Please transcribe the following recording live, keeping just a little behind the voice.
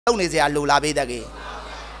လုံနေစရာလိုလားပေးတကေ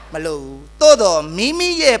မလို့တိုးတော့မိမိ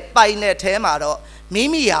ရဲ့ပိုင်တဲ့ထဲမှာတော့မိ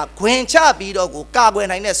မိဟာခွင်ချပြီးတော့ကိုကာကွယ်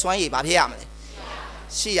နိုင်တဲ့စွမ်းရည်ဘာဖြစ်ရမလဲ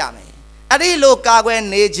ရှိရမယ်အဲ့ဒီလိုကာကွယ်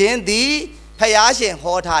နေခြင်းသည်ဖယားရှင်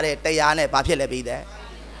ဟောထားတဲ့တရားနဲ့ဘာဖြစ်လဲပြီးတဲ့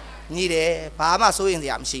ညီတယ်ဘာမှစိုးရင်စ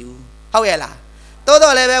ရာမရှိဘူးဟုတ်ရဲ့လားတိုး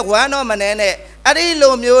တော့လည်းပဲဝမ်းတော့မနေနဲ့အဲ့ဒီ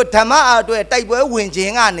လိုမျိုးဓမ္မအတွက်တိုက်ပွဲဝင်ခြ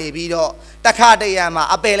င်းကနေပြီးတော့တခါတရံမှာ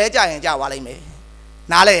အပယ်လဲကြရင်ကြသွားလိမ့်မယ်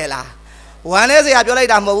နားလဲရလားဝမ်းလဲစရာပြောလို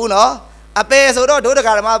က်တာမဟုတ်ဘူးနော်အပယ်ဆိုတော့ဒုဒ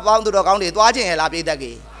ကာဓမ္မပေါင်းသူတော်ကောင်းတွေသွားခြင်းရလားပြည်သက်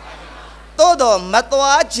ကြီးတိုးတော့မ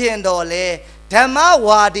သွားခြင်းတော့လေဓမ္မ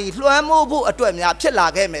ဝါဒီလွှမ်းမိုးဖို့အတွက်များဖြစ်လာ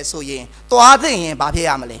ခဲ့မယ်ဆိုရင်သွားသိရင်ဘာဖြစ်ရ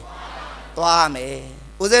မလဲသွားမယ်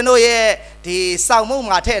ဦးဇင်းတို့ရဲ့ဒီစောင့်မှု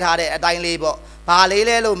မှာထည့်ထားတဲ့အတိုင်းလေးပေါ့ဘာလေး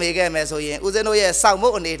လဲလို့မေးခဲ့မယ်ဆိုရင်ဦးဇင်းတို့ရဲ့စောင့်မှု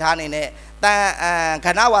အနေထားနေနဲ့တန်ခ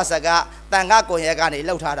ဏဝါစကတန်ခကွန်ရက်ကနေ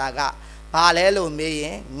လှုပ်ထားတာကဘာလဲလို့မေးရ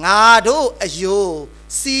င်ငါတို့အယိုး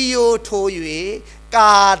စီယိုထိုး၍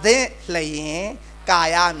ကာသင့်လျင်ကာ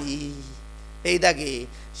ရမည်ပိသက်ကြီး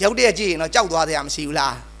ရုပ်တရက်ကြည့်ရင်တော့ကြောက်သွားတယ်မရှိဘူး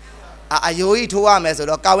လားအယိုးကြီးထိုးရမယ်ဆို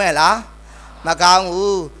တော့ကောင်းရဲ့လားမကောင်း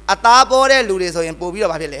ဘူးအသားပေါ်တဲ့လူတွေဆိုရင်ပို့ပြီး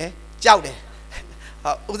တော့ဘာဖြစ်လဲကြောက်တယ်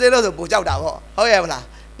ဟုတ်ဦးသေးလို့ဆိုပို့ကြောက်တာပေါ့ဟုတ်ရဲ့မလား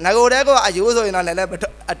ငကိုတဲ့ကအယိုးဆိုရင်တော့လည်း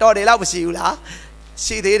အတော်တွေလောက်မရှိဘူးလား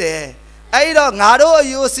ရှိသေးတယ်အဲ့တော့ငါတို့အ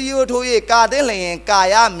ယိုးစီယိုထိုး၍ကာသင့်လျင်ကာ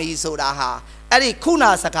ရမည်ဆိုတာဟာအဲ့ဒီခုနာ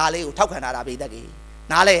စကားလေးကိုထောက်ခံတာပိသက်ကြီး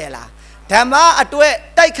နားလဲရဲ့လားဓမ္မအတွက်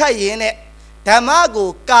တိုက်ခိုက်ရင်းနဲ့ဓမ္မကို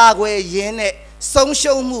ကာကွယ်ရင်းနဲ့ဆုံး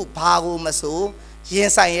ရှုံးမှုဘာကိုမဆိုရင်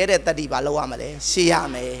ဆိုင်ရတဲ့တတိပါလောက်ရမလဲရှိရ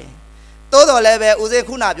မယ်တိုးတော်လည်းပဲဦးဇင်း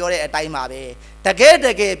ခုနပြောတဲ့အတိုင်းပါပဲတကယ်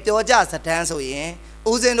ပြောကြစတန်းဆိုရင်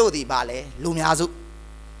ဦးဇင်းတို့ဒီပါလဲလူများစု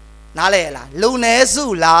နားလဲလားလူနည်းစု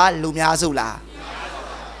လားလူများစုလား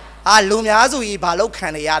လူများစုကြီးဘာလို့ခံ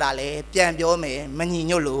နေရတာလဲပြန်ပြောမယ်မညီ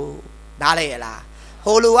ညွတ်လို့နားလဲရလား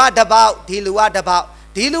ဟိုလူကတပေါက်ဒီလူကတပေါက်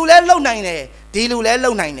ဒီလူလဲလုံနိုင်တယ်ဒီလူလဲ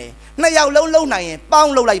လုံနိုင်တယ်နှစ်ယောက်လုံးလုံနိုင်ရင်ပေါ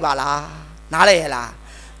င်းလုံလိုက်ပါလားနားလဲရလား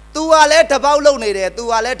तू ကလည်းတပေါက်လုံနေတယ် तू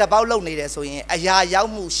ကလည်းတပေါက်လုံနေတယ်ဆိုရင်အရာရောက်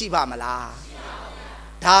မှုရှိပါမလား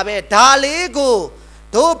ဒါပဲဒါလေးကို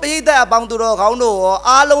တို့ပိဋကတ်အပေါင်းသူတော်ကောင်းတို့ရော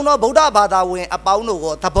အားလုံးသောဗုဒ္ဓဘာသာဝင်အပေါင်းတို့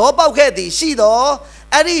ကိုသဘောပေါက်ခဲ့သည်ရှိတော့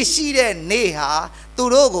အဲ့ဒီရှိတဲ့နေ့ဟာသူ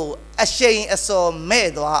တို့ကိုအရှိန်အစော်မဲ့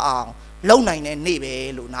သွားအောင်လုံနိုင်တဲ့နေ့ပဲ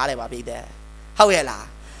လို့နားလည်ပါပိဋကတ်ဟုတ်ရဲ့လား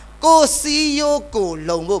ကိုစီယိုကို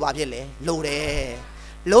လုံဖို့ဘာဖြစ်လဲလိုတ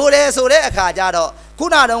ယ်ဆိုတဲ့အခါကျတော့ခု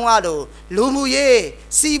နတုန်းကလို့လူမှုရေး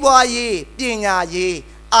စီးပွားရေးပညာရေး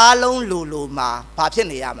အားလုံးလိုမှာဘာဖြစ်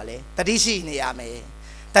နေရမလဲတတိရှိနေရမယ်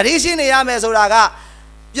တတိရှိနေရမယ်ဆိုတာက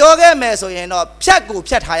ပြောခဲ့မယ်ဆိုရင်တော့ဖြတ်ကို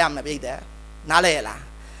ဖြတ်ထားရမယ်ပြိတ္တနားလဲရလား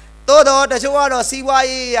တိုးတော့တချို့ကတော့စီးပွား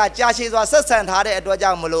ရေးရကြာရှည်စွာဆက်ဆံထားတဲ့အတွက်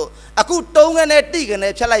ကြောင့်မလို့အခုတုံးကနေတိကနေ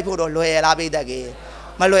ဖြတ်လိုက်ဖို့တော့လွယ်ရလားပြိတ္တကြီး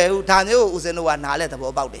မလွယ်ဘူးဒါမျိုးကိုဦးဇင်းတို့ကနားလဲသ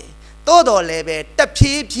ဘောပေါက်တယ်တိုးတော်လည်းပဲတဖြ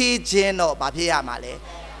ည်းဖြည်းချင်းတော့ဘာဖြစ်ရမှာလဲ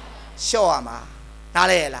လျှော့ရမှာနား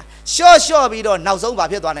လဲရလားလျှော့ပြီးတော့နောက်ဆုံးဘာ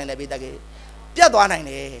ဖြစ်သွားနိုင်လဲပြိတ္တကြီးပြတ်သွားနိုင်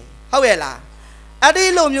တယ်ဟုတ်ရဲ့လားအဲ့ဒီ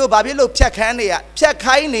လိုမျိုးဘာဖြစ်လို့ဖြတ်ခိုင်း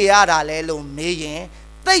နေရတာလဲလို့မေးရင်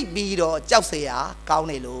သိပ်ပြီးတော့ကြောက်เสียကောင်း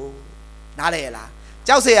နေလို့နားလဲရလား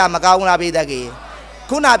ကြောက်เสียမကောင်းလားပြိတ္တကြီး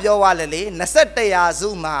ခုနပြောသွားလေ21ရာစု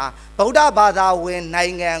မှာဗုဒ္ဓဘာသာဝင်နို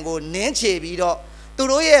င်ငံကိုနင်းချေပြီးတော့သူ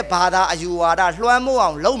တို့ရဲ့ဘာသာအယူဝါဒလွှမ်းမိုး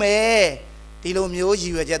အောင်လုပ်မယ်ဒီလိုမျိုးရ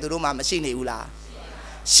ည်ရွယ်ချက်သူတို့မှမရှိနေဘူးလား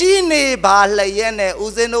ရှိနေပါလျက်နဲ့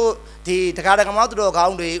ဦးဇင်းတို့ဒီတရားဓမ္မသူတော်ကော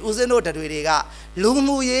င်းတွေဦးဇင်းတို့တွေကလူ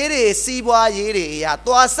မှုရေးတွေစီးပွားရေးတွေအရာ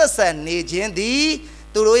သွားဆက်ဆံနေခြင်းသည်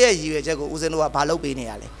သူတို့ရဲ့ရည်ရွယ်ချက်ကိုဦးဇင်းတို့ကဘာလုပ်ပေးနေ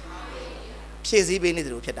ရလဲဖြည့်ဆည်းပေးနေတ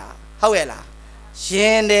ယ်လို့ဖြစ်တာဟုတ်ရဲ့လားရ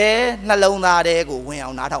င်တဲ့နှလုံးသားတဲ့ကိုဝင်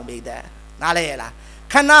အောင်နားထောင်ပေးတဲ့နားလဲရဲ့လား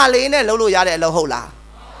ခဏလေးနဲ့လှုပ်လို့ရတဲ့အလုပ်ဟုတ်လား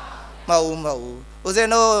မဟုတ်ဘူးဦးဇ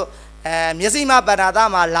င်းတို့မျက်စိမှပဏ္ဍာသ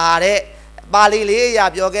မှာလာတဲ့ပါဠိလေးအရာ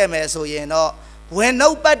ပြောခဲ့မယ်ဆိုရင်တော့ဝေနု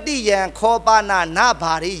ပတ္တိယံခောပနာန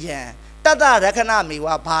ဘာရိယံတတ္တရခဏမေဝ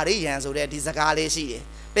ဘာရိယံဆိုတဲ့ဒီစကားလေးရှိတယ်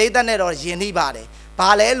ပိဋကတ်နဲ့တော့ယဉ်နှိပါတယ်ဘာ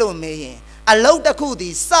လဲလို့မေးရင်အလုတ်တစ်ခုဒီ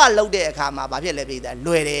စလုတ်တဲ့အခါမှာဘာဖြစ်လဲပိဋကတ်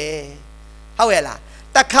လွယ်တယ်ဟုတ်ရဲ့လား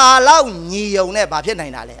တခါလောက်ညီယုံနဲ့ဘာဖြစ်နို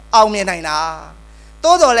င်တာလဲအောင်မြင်နိုင်တာ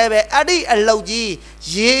တိုးတော်လည်းပဲအဲ့ဒီအလုတ်ကြီး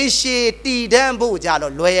ရေရှည်တည်တံ့ဖို့ကြ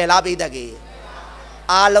တော့လွယ်ရလားပိဋကတ်ကြီး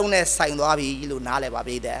အားလုံးနဲ့ဆိုင်သွားပြီလို့နားလဲပါ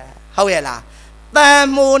ပိဋကတ်ဟုတ်ရဲ့လားတန်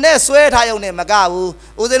မိုနဲ့ဆွဲထားရုံနဲ့မကဘူး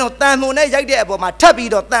ဦးဇင်းတို့တန်မိုနဲ့ရိုက်တဲ့အပေါ်မှာထပ်ပြီး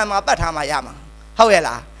တော့တန်မှာပတ်ထားမှရမှာဟုတ်ရဲ့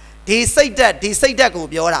လားဒီစိတ်ဓာတ်ကို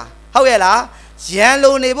ပြောတာဟုတ်ရဲ့လားရန်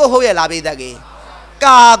လိုနေဖို့ဟုတ်ရဲ့လားပိဋကတ်ကြီး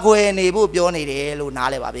ကာကွယ်နေဖို့ပြောနေတယ်လို့နား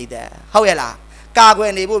လဲပါပိဋကတ်ဟုတ်ရဲ့လားကာကွ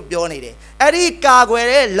ယ်နေဖို့ပြောနေတယ်အဲ့ဒီကာကွယ်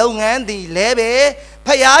တဲ့လုပ်ငန်းဒီလဲပဲဖ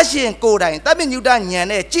ယားရှင်ကိုယ်တိုင်တပညုတဉာဏ်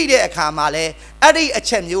နဲ့ကြည့်တဲ့အခါမှာလဲအဲ့ဒီအ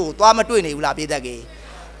ချက်မျိုးကိုသွားမတွေ့နေဘူးလားပိဋကတ်ကြီး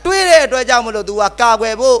တွေ့တဲ့အတွက်ကြောင့်မလို့ तू ကကာကွ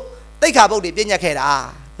ယ်ဖို့တိတ်ခါပုတ်တွေပြည့်ညက်ခဲ့တာ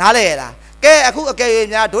နားလဲရလား ကဲအခုအကယ်၍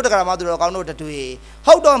များဒုဒကရမသူတော်ကောင်းတို့တတွေ့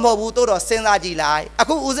ဟုတ်တော့မဟုတ်ဘူးတို့တော့စဉ်းစားကြည့်လိုက်အ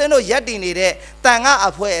ခုဦးစင်းတို့ရက်တည်နေတဲ့တန်ခါ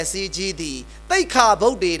အဖွဲ့အစည်းကြီးသည်တိတ်ခါဗု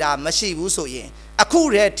ဒ္ဓေတာမရှိဘူးဆိုရင်အခု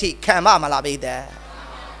တည်းထိခံမမလားပိသက်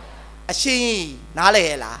အရှင်နားလဲ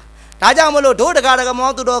ရလားဒါကြောင့်မလို့ဒုဒကရမော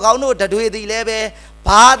သူတော်ကောင်းတို့တတွေ့သည်လည်းပဲ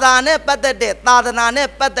ဘာသာနဲ့ပတ်သက်တဲ့သာသနာနဲ့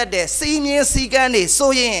ပတ်သက်တဲ့စီမင်းစည်းကမ်းတွေ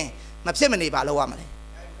ဆိုရင်မဖြစ်မနေပါလို့ရမလဲ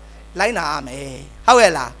လိုက်နာရမယ်ဟုတ်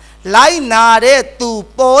ရဲ့လားလိုက်နာတဲ့သူ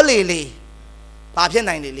ပေါ်လေလေဘာဖြစ်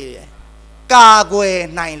နိုင်လေလေကာကွယ်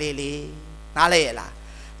နိုင်လေလေနားလဲရလား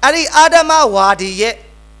အဲ့ဒီအာဓမ္မဝါဒီရဲ့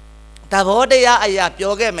သဘောတရားအရာ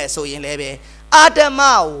ပြောခဲ့မယ်ဆိုရင်လည်းပဲအာဓမ္မ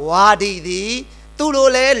ဝါဒီသည်သူလို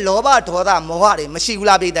လဲလောဘဒေါသမောဟတွေမရှိဘူး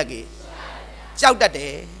လားပိသက်ကြီးကြောက်တတ်တ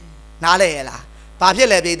ယ်နားလဲရလားဘာဖြစ်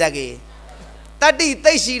လဲပိသက်ကြီးတတ္တိ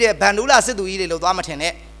သိရှိတဲ့ဗန္ဓုလစစ်သူကြီးတွေလို့သွားမထင်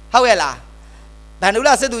နဲ့ဟုတ်ရဲ့လားဗန္ဓုလ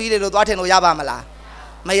စစ်သူကြီးတွေလို့သွားထင်လို့ရပါမလား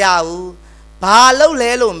မရဘူးဘာလို့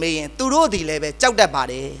လဲလို့မေးရင်သူတို့ဒီလည်းပဲကြောက်တတ်ပါ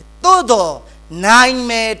တယ်သို့တော့နိုင်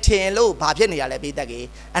မယ်ထင်လို့ဘာဖြစ်နေရလဲပိသက်ကြီး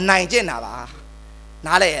အနိုင်ကျင့်တာပါ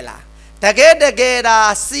နားလဲရလားတကယ်ဒါ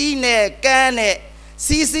စီးနဲ့ကန်းနဲ့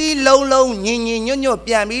စီးလုံးညင်ညွတ်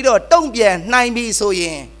ပြန်ပြီးတော့တုံ့ပြန်နိုင်ပြီဆိုရ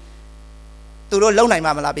င်သူတို့လုံနိုင်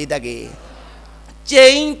မှာမလားပိသက်ကြီးကျိ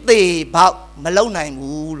န်းသေးပေါက်မလုံနိုင်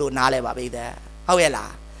ဘူးလို့နားလဲပါပိသက်ဟုတ်ရဲ့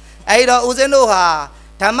လားအဲ့တော့ဦးဇင်းတို့ဟာ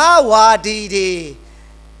ဓမ္မဝါဒီတွေ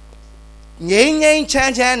ငိမ့်ချ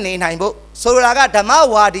မ်းနေနိုင်ဖို့ဆိုလိုတာကဓမ္မ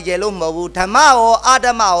ဝါဒီကျလို့မဟုတ်ဘူးဓမ္မရောအာဓ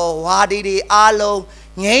မ္မရောဝါဒီတွေအားလုံး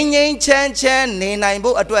ငိမ့်ချမ်းနေနိုင်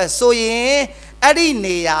ဖို့အတွက်ဆိုရင်အဲ့ဒီ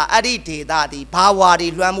နေရာအဲ့ဒီဒေသဒီဘာဝါဒီ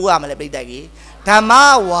လွှမ်းမိုးရမလဲပိဋကကြီးဓမ္မ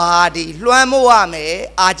ဝါဒီလွှမ်းမိုးရမယ်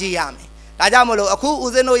အားကြီးရမယ်ဒါကြောင့်မလို့အခု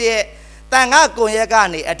ဦးဇင်းတို့ရဲ့တန်ခါကွန်ရက်က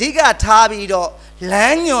နေအဓိကထားပြီးတော့လ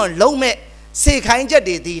မ်းညွန်လုံးမဲ့စေခိုင်းချက်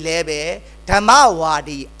တွေဒီလဲပဲဓမ္မဝါ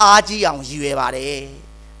ဒီအားကြီးအောင်ရည်ရွယ်ပါတယ်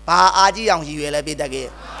ဘာအားကြီးအောင်ရည်ရွယ်လဲပိဋကကြီး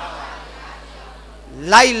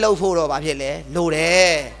လိုက်လို့ဖို့တော့ဘာဖြစ်လဲလိုတ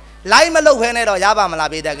ယ်လိုက်မလို့ဖဲနဲ့တော့ရပါမ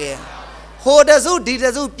လားပိဋကကြီးဟိုတစုဒီတ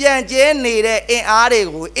စုပြန်ကျဲနေတဲ့အင်အားတွေ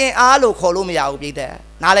ကိုအင်အားလို့ခေါ်လို့မရဘူးပိဋက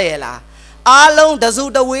နားလဲရလားအားလုံးတစု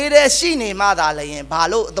တဝေးတဲ့ရှိနေမှသာလည်းရင်ဘာ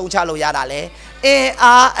လို့အသုံးချလို့ရတာလဲအင်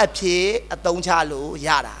အားအဖြစ်အသုံးချလို့ရ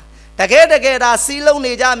တာတကယ်ဒါစီးလုံး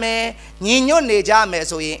နေကြမယ်ညီညွတ်နေကြမယ်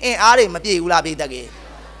ဆိုရင်အင်အားတွေမပြည့်ဘူးလားပိဋကကြီး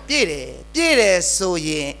ပြည့်တယ်ဆိုရ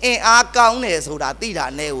င်အင်အားကောင်းတယ်ဆိုတာသိတာ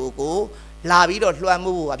နဲ့ကိုလာပြီးတော့လွှမ်း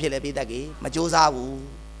မိုးဖို့ဘာဖြစ်လဲပိဋကကြီးမကြိုးစားဘူး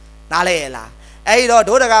နားလဲရလားအဲ့တော့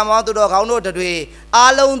ဒုဒကမောသူတော်ကောင်းတို့တွေ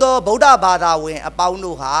အားလုံးသောဗုဒ္ဓဘာသာဝင်အပေါင်း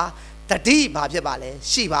တို့ဟာတတိဘာဖြစ်ပါလဲ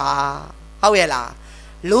ရှိပါဟုတ်ရဲ့လား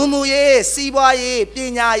လူမှုရေးစီးပွားရေးပ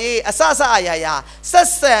ညာရေးအစအရာရာဆက်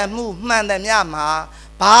ဆံမှုမှန်သမျှမှာ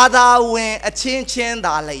ဘာသာဝင်အချင်း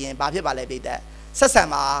သာလည်းရင်ဘာဖြစ်ပါလဲပိဋကဆက်ဆံ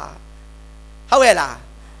ပါဟုတ်ရဲ့လား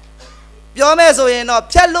ပြောမဲ့ဆိုရင်တော့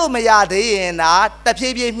ဖြတ်လို့မရသေးရင်ဒါတဖြ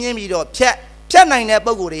ည်းဖြည်းမြင်းပြီးတော့ဖြတ်နိုင်တဲ့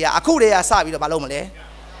ပုံကိုယ်တွေကအခုတည်းကစပြီးတော့မလုပ်မလဲ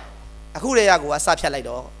အခုတည်းကကိုကစဖြတ်လိုက်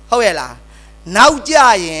တော့ဟုတ်ရဲ့လားနောက်ကြ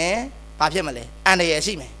ရင်ဘာဖြစ်မလဲအန္တရာယ်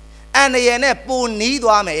ရှိမယ်အန္တရာယ်နဲ့ပိုနီး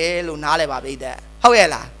သွားမယ်လို့နားလဲပါပိဋကဟုတ်ရဲ့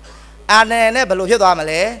လားအန္တရာယ်နဲ့ဘယ်လိုဖြစ်သွားမ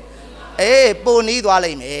လဲအေးပိုနီးသွား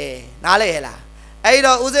လိမ့်မယ်နားလဲရဲ့လားအဲ့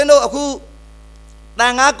တော့ဦးဇင်းတို့အခုတ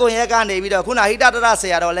န်ခါကွန်ရက်ကနေပြီးတော့ခုနဟိတတရဆ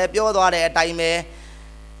ရာတော်လည်းပြောသွားတဲ့အတိုင်းပဲ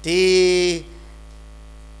ဒီ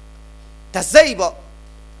တစိတ်ပေါ့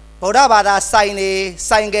ဗုဒ္ဓဘာသာဆိုင်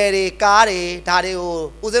ကယ်တွေကားတွေဒါတွေကို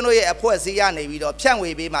ဦးဇင်းတို့ရဲ့အဖွဲ့အစည်းရနေပြီးတော့ဖြန့်ဝေ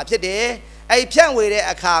ပေးမှာဖြစ်တယ်အဲ့ဖြန့်ဝေတဲ့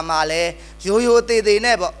အခါမှာလဲရိုးသေး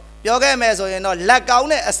နဲ့ပေါ့ပြောခဲ့မယ်ဆိုရင်တော့လက်ကောင်း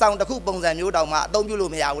တဲ့အဆောင်တစ်ခုပုံစံမျိုးတောင်မှအသုံးပြု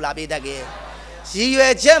လို့မရဘူးလားပိဋကကြီးရည်ရွ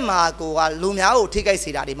ယ်ချက်မှာကိုကလူများကိုထိခိုက်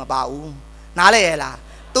စေတာတွေမပါဘူးနားလဲရဲ့လား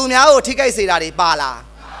သူများကိုထိခိုက်စေတာတွေပါလား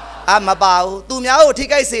မပါဘူးသူများကိုထိ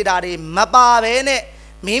ခိုက်စေတာတွေမပါဘဲနဲ့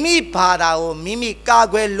မိမိဘာသာကိုမိမိကာ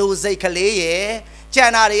ကွယ်လိုစိတ်ကလေးရဲ့ကျ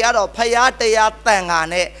န်တာတွေကတော့ဖျားတရားတန်ခါ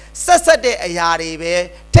နဲ့ဆက်တဲ့အရာတွေပဲ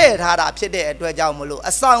ထည့်ထားတာဖြစ်တဲ့အတွက်ကြောင့်မလို့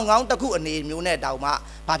အဆောင်ကောင်းတစ်ခုအနေမျိုးနဲ့တောင်မှ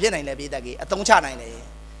ဘာဖြစ်နိုင်လဲပိဋကကြီးအသုံးချနိုင်တယ်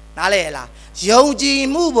နားလဲလားယုံကြည်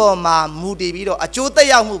မှုပေါ်မှာမူတည်ပြီးတော့အကျိုးသက်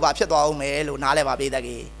ရောက်မှုပါဖြစ်သွားအောင်မယ်လို့နားလဲပါပိဋက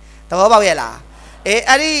ကြီးသဘောပေါက်ရဲ့လား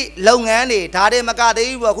အဲ့ဒီလုပ်ငန်းတွေဒါတွေမကသေး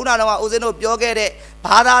ဘူးပေါ့ခုနကတော့ဦးဇင်းတို့ပြောခဲ့တဲ့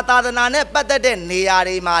ဘာသာသာသနာနဲ့ပတ်သက်တဲ့နေရာ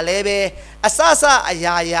တွေမှာလည်းပဲအစအ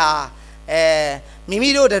ရာမိမိ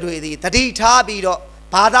တို့တွေဒီတတိထားပြီးတော့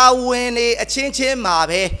ဘာသာဝင်တွေအချင်းမှာ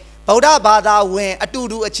ပဲဗုဒ္ဓဘာသာဝင်အတူ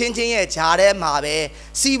အချင်းရဲ့ဂျားထဲမှာပဲ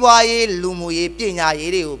စီးပွားရေးလူမှုရေးပညာ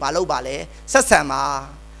ရေးတွေကိုမလုပ်ပါလဲဆက်ဆံပါ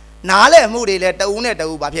နားလည်မှုတွေလည်းတဦးနဲ့တ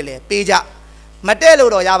ဦးဘာဖြစ်လဲပေးကြမတဲ့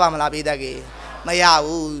လို့တော့ရပါမလားပိဋကကြီးမရ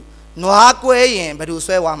ဘူးနွားကွဲရင်ဘယ်သူ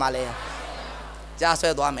ဆွဲသွားမှာလဲကြားဆွဲ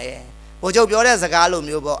သွားမယ်ဘိုလ်ချုပ်ပြောတဲ့စကားလို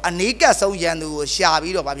မျိုးပေါ့အနီးကပ်ဆုံးရန်သူကိုရှာ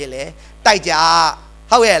ပြီးတော့ဘာဖြစ်လဲတိုက်ကြ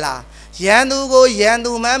ဟုတ်ရဲ့လား Yandu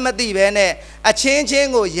Yandu Mamati Bene, a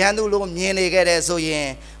changing Yandu Lum Yenegere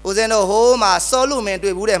Soyen, Uzeno Homa, Solumen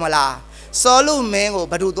to Budemala, Solumen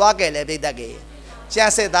Baduake Lebedage.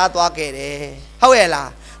 Just said that Wake.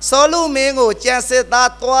 However, Solumen just said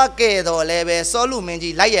that Wake or Lebe,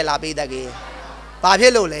 Solumenji Layela Bedage.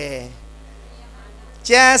 Babelole.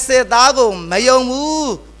 Just said Dago,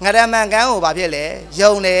 Mayomu, Nadamango Babele,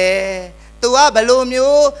 Yone. To a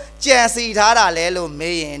balloon, Jesse Tara Lelo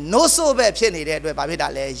May, no so bad penny dead with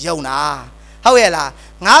Babidale, Jona. However,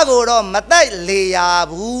 Nago Matai Lea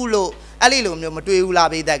Bulo, Alilum Matuula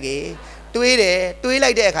Bidage, to it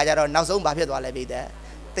like the Kajaro, now so Babidale Bida.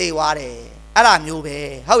 They were Aram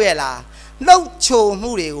Yube, however, no cho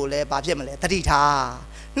moody ule Babimele, Tadita.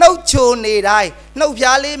 No cho need I, no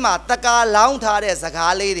Piali Mataka, long tard as a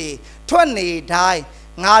car lady, 20 die.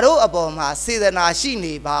 Ngaro aboma season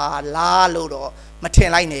shini ba la lodo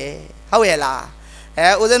matin line. However,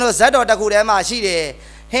 Uzeno Zado Takudema she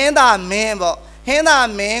Henda Membo,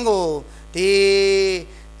 Henda Mango, the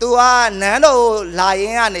Tua Nano lying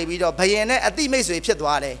and a bit of Payene at the Mace with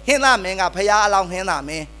Pitwale, Henda Menga Paya along Henda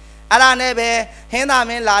me. Aranebe, Henda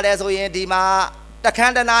men lades oyen dima, the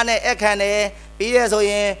Candanane Ekane.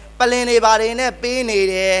 Oyen, Palini Barine,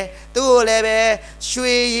 Pini, two leve,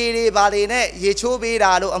 Shui Barine, Yichubi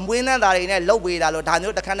Dalo, and Winner Darine, Lobi Dalo,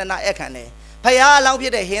 Danu, the Canana Ekane. Paya long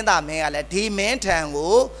the Hinda Male, T main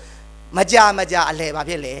tango, Maja Leva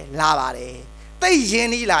Pele, Lavare. They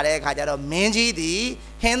Jenny Lare Kajaro, Menji di,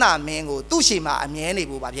 Hena Mango, Tushima, and Yeni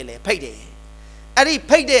Bubapele, Payday. Adi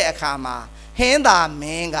Payday Akama, Henda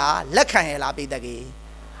Manga, Lakahela Bidagi.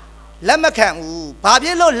 Lamakan,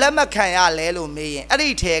 Babilo Lamakaya Lelo me,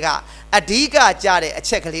 Aditega, Adiga Jade, a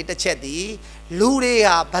checkly the chetty,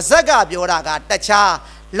 Luria, Bazaga Bioraga, Tacha,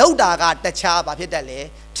 Lodaga, Tacha, Babidale,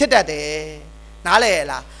 Chitade,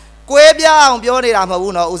 Nalela, Quebia, Bioni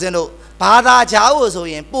Ramauno, Uzeno, Pada Jaozo,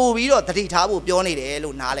 Puvido, Tatitabu, Bioni,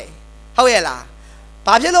 Lunale. However,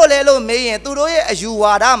 Babilo Lelo me and Turoe, as you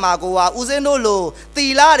are Magoa, Uzeno Lo,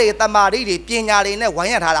 Tilare, Tamari, Pinari, and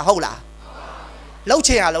Wayana Hola.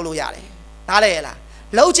 Lochia Lolo Yare, Nalela.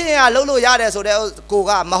 Lochia Lolo Yare, so they'll go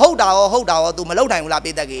Mahoda or Hoda or do Malona will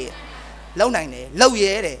be the gay. Lonine, low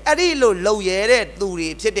yere, Adilo, low yere,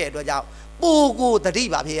 Luri, Chide, Dojao, Bogo, the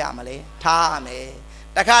Diva Piamale, Tame.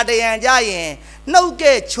 The Kade and Jayen, no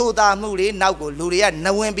get Choda Muli, now go Luria,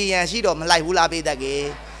 no one be and she don't like will be the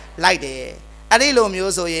gay. Like the Adilo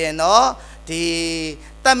Muso, no, the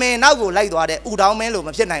Tame now go like what Udao Melo,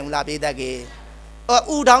 Machina will be the gay.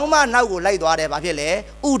 Udama now go like what Babile,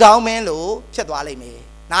 Udao Melo, Chetwale me.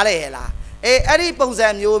 Nalela. Adi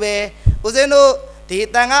Posam Yube, Uzeno, the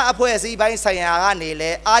Tanga Apoesi by Sayara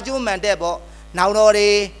Nile, Aju Mandebo,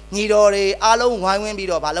 Naudore, Nidore, Alo, Wine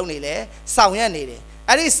Bido Balonile, Sound Nide.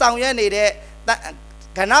 Adi Sound Nide,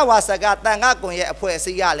 Kanawa Saga, Tanga Goya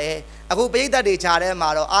Apoesi Yale, a good beta de Chare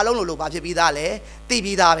Maro, Alon Lupa Bidale,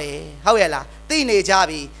 Tibidabe, however, Tine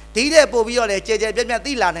Javi. Tide Bobio, the Jay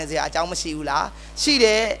Tilan as a Jamasiula, she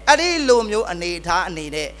de Adi Lumio and Neta and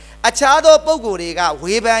Nede, a Chado Poguriga,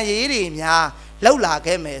 Weban Yirimia, Lola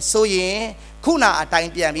Game, so ye, Kuna a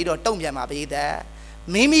time piamido, Tomiama be there.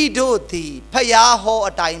 Mimi do the Paya ho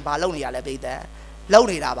a time Balonia le be there.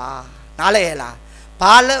 Lonely Daba, Nalela,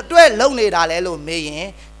 Pal, dwell lonely Dalelo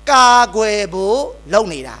me, Caguebo,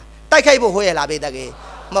 Lonida, Takebo Huela be the gay.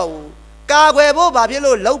 Mo. Caguebo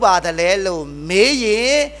Babilo Loba the Lelo,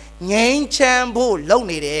 May Yang Chambo,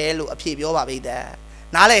 Lonely Lelo, a Pibio Baby there.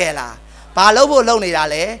 Nalela, Palobo Lonely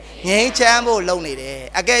Dale, Yang Chambo Lonely there.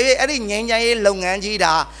 I gave it any Yang Long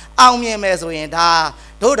Angida, Almia Mesoinda,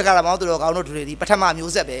 do the Caramount to look out to the Patama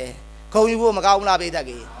Musepe, Coibu Macauna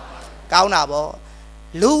Bedagi, Gaunabo,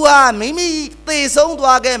 Lua, Mimi, they so do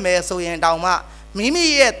again Mesoindama,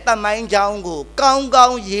 Mimi yet the Main Jango,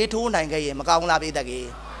 Gong ye 2 9 Macauna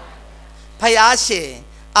Bedagi. Payashe,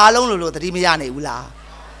 Alon Lulu, the Rimiane Ula.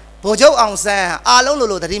 Bojo on San, Alon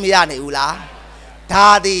Lulu, the Rimiane Ula.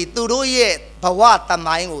 Daddy, Turu yet, Pawat, the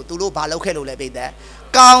Mayo, Tulu Palocelo Lebede.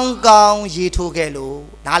 Gong ye 2 Gelu,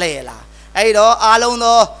 Nalela. Ado,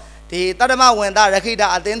 Alono, the Tadama went that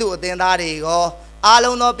Rakita attend to Dendari go.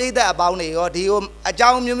 Alono paid that about me or Dio, a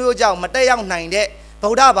Jam Mumu Jam, Matayang 9 day.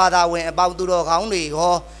 Poda Bada went about to the county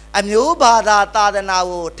go. A new bada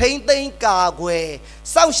tadanao, tainting gagwe,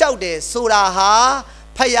 some shouted, Suraha,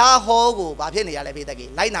 Paya hogo, Bapinia Lebitagi,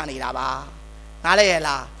 Lainani Laba,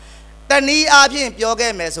 Nalela. The knee Abin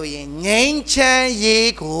Pioga Mesoin, Yang Chen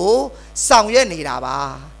Ye go, Sang Yeni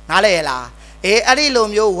Laba, Nalela.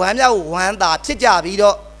 Adilumio, Wanda, Wanda,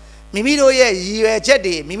 Tijabido, Mimido ye,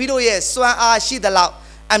 Jetty, Mimido ye, Swan Shidala,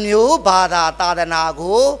 a new bada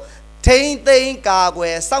tadanago, tainting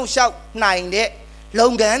gagwe, some shout 9 day. လုံ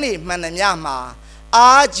ကန်နေမှန်သမျှမှာ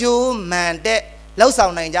အားကျိုးမှန်တဲ့လှုပ်ဆော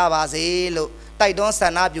င်နိုင်ကြပါစေလို့တိုက်တွန်းဆ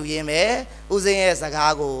န္ဒပြုရင်းပဲဦးစင်းရဲ့စ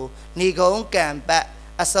ကားကိုဏီကုံကံပတ်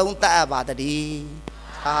အဆုံးသတ်အပ်ပါတည်း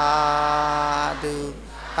သာဓု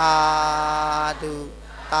သာဓု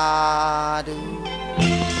သာဓု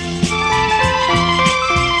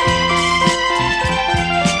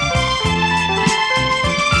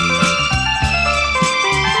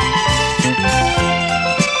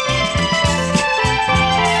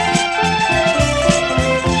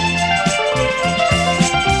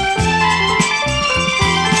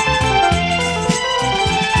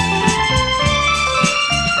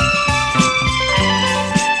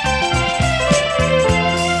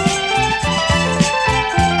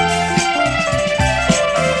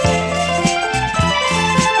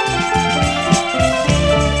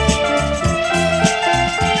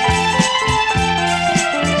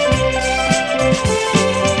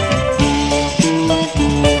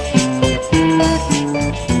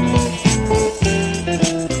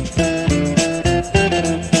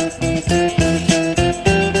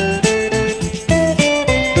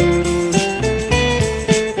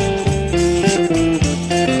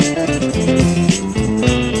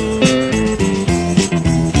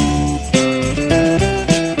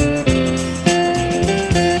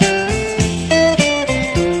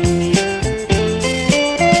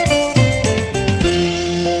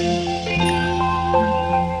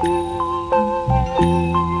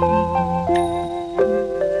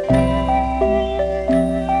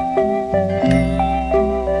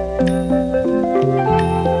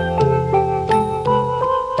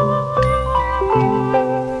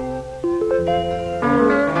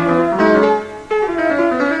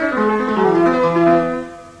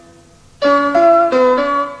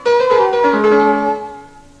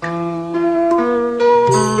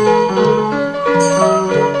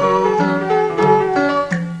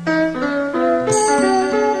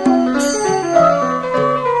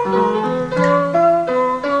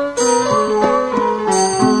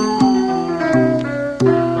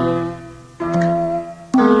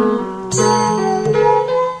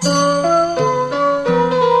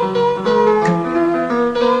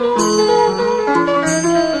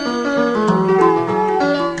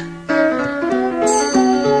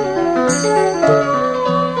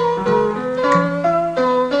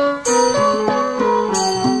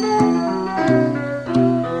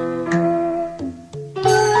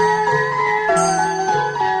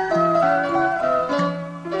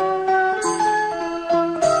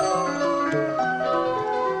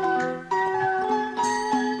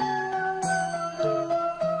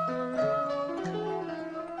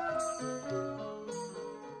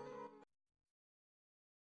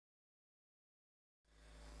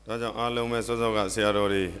ဒါကြောင့်အားလုံးပဲစောစောကဆရာတော်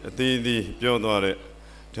တွေအသီးသီးပြောသွားတဲ့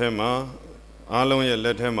ထဲမှာအားလုံးရဲ့လ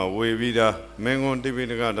က်ထဲမှာဝေပြီးသားမင်းကွန်းတိပိ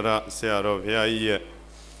ဋကတရဆရာတော်ဘုရားကြီးရဲ့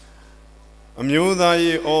အမျိုးသား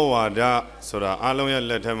ရေးဩဝါဒဆိုတာအားလုံးရဲ့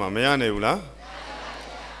လက်ထဲမှာမရနိုင်ဘူးလား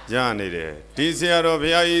ရနေတယ်ဒီဆရာတော်ဘု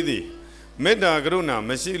ရားကြီးသည်မေတ္တာကရုဏာ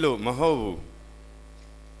မရှိလို့မဟုတ်ဘူး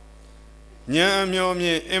ဉာဏ်အမျိုးမြ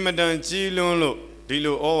င့်အင်မတန်ကြီးလွန်းလို့ဒီ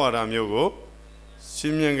လိုဩဝါဒမျိုးကိုရှ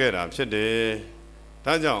င်းမြင်ခဲ့တာဖြစ်တယ်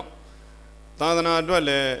ဒါကြောင့်သာသနာအတွက်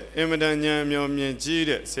လည်းအင်မတန်ဉာဏ်အမျိုးမြင့်ကြီး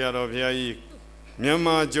တဲ့ဆရာတော်ဘုရားကြီးမြန်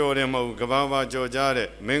မာကျော်တယ်မဟုတ်ကဘာဘာကျော်ကြတဲ့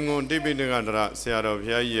မင်းကွန်းတိပိဋကတရဆရာတော်ဘု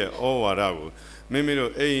ရားကြီးရဲ့ဩဝါဒကိုမိမိ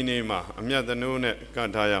တို့အိမ်နေမှာအမြတ်တနိုးနဲ့ကတ်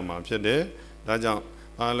ထားရမှာဖြစ်တယ်ဒါကြောင့်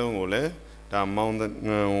အားလုံးကိုလည်းဒါမောင်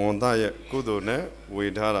ဝန်သားရဲ့ကုသိုလ်နဲ့ဝေ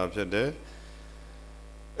ထားတာဖြစ်တယ်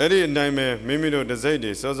အဲ့ဒီအတိုင်းပဲမိမိတို့တစိမ့်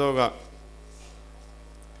တွေစောစောက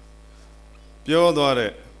ပြောသွား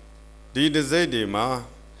တဲ့ဒီတစိမ့်တွေမှာ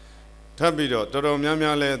ထပ်ပြီးတော့တော်တော်များ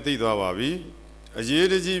များလည်းသိသွားပါပြီအရေး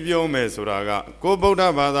တကြီးပြောမယ်ဆိုတာကကိုဗုဒ္ဓ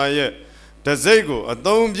ဘာသာရဲ့တစိမ့်ကိုအ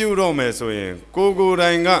သုံးပြုတော့မယ်ဆိုရင်ကိုယ်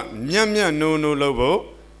တိုင်ကမျက်မျက်နှိုးနှိုးလုပ်ဖို့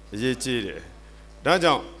အရေးကြီးတယ်ဒါ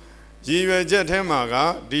ကြောင့်ရည်ရွယ်ချက်ထဲမှာက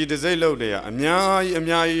ဒီတစိမ့်လုပ်တွေကအများ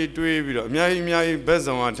ကြီးတွေးပြီးတော့အများကြီးဘက်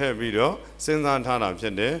ဆောင်အထက်ပြီးတော့စဉ်းစားထားတာဖြ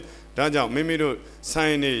စ်တယ်ဒါကြောင့်မိမိတို့ဆို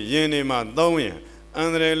င်နေရင်နေမှာသုံးရင်အ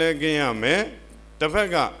န္တရာယ်လည်းကင်းရမယ်တစ်ဖက်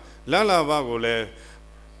ကလလဘကိုလည်း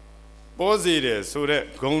ပေါ်စီတယ်ဆိုတဲ့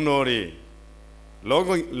ဂုဏ်တော်တွေ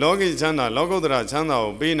လောကီချမ်းသာလောကုတ္တရာချမ်းသာ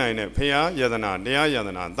ကိုပေးနိုင်တဲ့ဖရာယတနာတရားယတ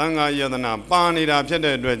နာသံဃာယတနာပါနေတာဖြစ်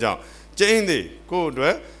တဲ့အတွက်ကြောင့်ကျင်းသည်ကိုယ့်အတွ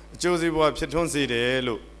က်အကျိုးစီးပွားဖြစ်ထွန်းစေတယ်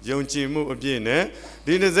လို့ယုံကြည်မှုအပြည့်နဲ့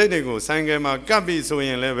ဒီတစိမ့်တွေကိုဆိုင်ကယ်မှာကပ်ပြီးဆိုရ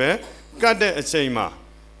င်လည်းပဲကတ်တဲ့အချိန်မှာ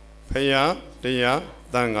ဖရာတရား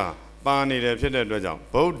သံဃာပါနေတယ်ဖြစ်တဲ့အတွက်ကြောင့်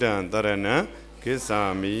ဗုဒ္ဓံတရဏံကိစ္ဆာ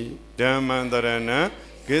မိဓမ္မံတရဏံ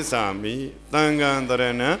ကိစ္ဆာမိသံဃံတရ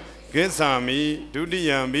ဏံကိစ္ဆာမိဒုတိ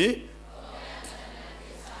ယံမိ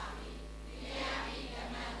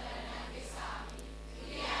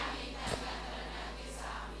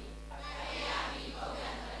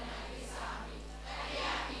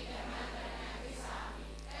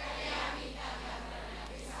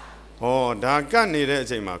哦，他干你的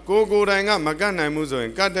什么？个人个没干内幕所以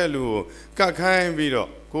干的路，干开比了，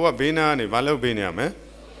个别那呢，完了别那么，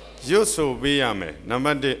有手别呀么？那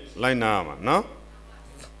么的来拿嘛，喏，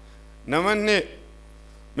那么呢，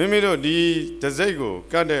明明都第这个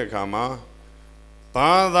干的干嘛？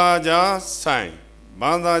把大家晒，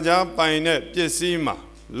把大家摆呢，别洗嘛，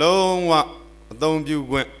龙话都不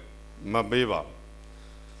管，没办法。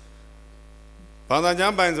把大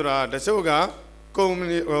家摆出来，这首歌。公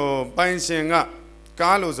民百姓啊，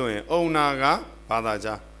假如说欧那个把大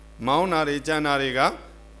家，毛那里加那里个，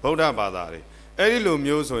不打把大里，这里路没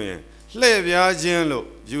有说，来边线路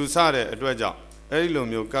有啥的多讲，这里路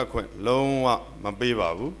没有改款，龙话没背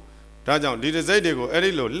包不，他讲你这在这个这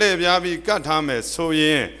里路来边比改他们所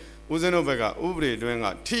以，我真的不个，我不得对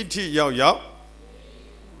个，天摇，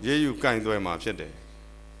也有更多嘛ဖြစ်တယ်，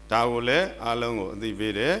大户嘞，阿龙我这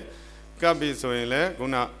边的，改比所以嘞，我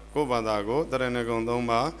那。ကိုဘာသာကိုတရဏဂုံ၃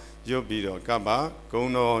ပါးရုပ်ပြီးတော့ကပ်ပါဂုံ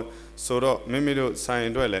တော်ဆိုတော့မိမိတို့ဆိုင်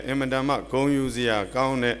အတွက်လည်းအင်မတန်မှဂုံယူစရာကော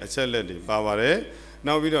င်းတဲ့အချက်လက်တွေပါပါတယ်။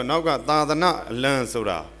နောက်ပြီးတော့နောက်ကသာသနာအလံဆို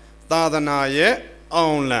တာသာသနာရဲ့အော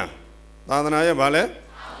င်လံသာသနာရဲ့ဘာလဲ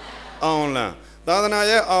အောင်လံသာသနာ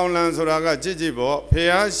ရဲ့အောင်လံဆိုတာကကြည့်ပေါ့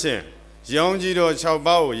ဖះရှင်ရောင်ကြီးတော်6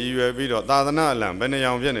ပါးကိုရည်ရွယ်ပြီးတော့သာသနာအလံဘယ်နှ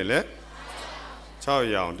ရောင်ဖြစ်နေလဲ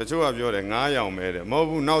6ရောင်တချို့ကပြောတယ်9ရောင်ပဲတဲ့မဟုတ်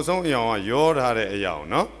ဘူးနောက်ဆုံးအရောင်ကရောထားတဲ့အရောင်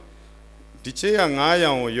နော်ဒီချေက9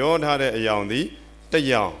ရောင်ကိုရောထားတဲ့အရောင်သည်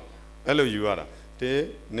1ရောင်အဲ့လိုယူရတာ1 2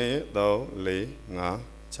 3 4 5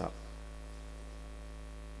 6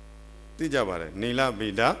သိကြပါတယ်နီလပိ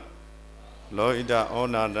ဒလောဣဒဩ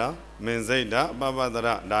နာဒမင်စိတ်ဒပပတရ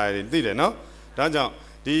ဒါရီသိတယ်နော်ဒါကြောင့်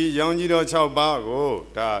ဒီရောင်ကြီးတော်6ပါးကို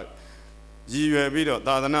ဒါရည်ရွယ်ပြီးတော့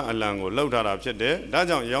သာသနာအလံကိုလှုပ်ထားတာဖြစ်တယ်ဒါ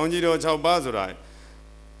ကြောင့်ရောင်ကြီးတော်6ပါးဆိုတာ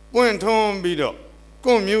ပွင့်ထွန်းပြီးတော့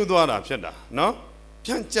ကွန့်မြူးသွားတာဖြစ်တာနော်ဖြ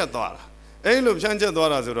န့်ကျက်သွားတာအဲ့လိုဖြန့်ကျက်သွား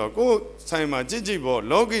တာဆိုတော့ကိုယ်ဆိုင်မှာကြည့်ပေါ့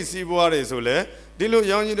လောကီစီးပွားတွေဆိုလဲဒီလို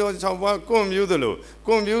ရောင်ကြီးတော်6ပါးကွန့်မြူးသလို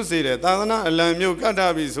ကွန့်မြူးစေတဲ့သာသနာအလံမျိုးကတ်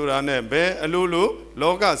ထားပြီဆိုတာနဲ့ဘယ်အလိုလို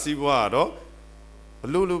လောကစီးပွားကတော့အ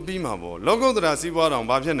လိုလိုပြီးမှာပေါ့လောကုတ္တရာစီးပွားတော်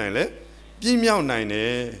ဘာဖြစ်နိုင်လဲပြည့်မြောက်နိုင်တ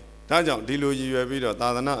ယ်ဒါကြောင့်ဒီလိုရည်ရွယ်ပြီးတော့သာ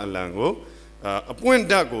သနာအလံကိုအပွင့်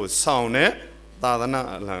ဓာတ်ကိုဆောင်တဲ့သာသနာ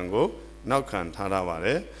အလံကိုနောက်ခံထားရပါတ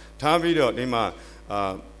ယ်ထားပြီးတော့ဒီမှာ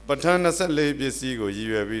ပဋ္ဌာန်း24ပစ္စည်းကိုရည်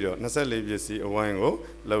ရွယ်ပြီးတော့24ပစ္စည်းအဝိုင်းကို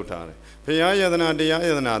လှုပ်ထားတယ်ဘုရားယတနာတရားယ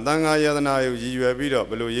တနာသံဃာယတနာကိုရည်ရွယ်ပြီးတော့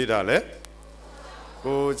ဘယ်လိုရေးထားလဲ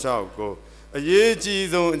969အရေးကြီး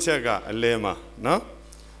ဆုံးအချက်ကအလဲမှာနော်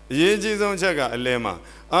အရေးကြီးဆုံးအချက်ကအလဲမှာ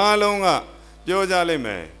အားလုံးကပြောကြလိမ့်မ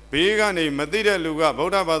ယ်ဘေးကနေမသိတဲ့လူကဗု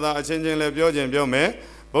ဒ္ဓဘာသာအချင်းချင်းလည်းပြောခြင်းပြောမယ်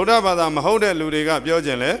ဗုဒ္ဓဘာသာမဟုတ်တဲ့လူတွေကပြောခြ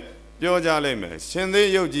င်းလည်းပြောကြလိမ့်မယ်ရှင်သေး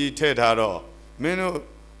ရုပ်ကြီးထည့်ထားတော့မင်းတို့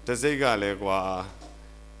တစိတ်ကလည်းကွာ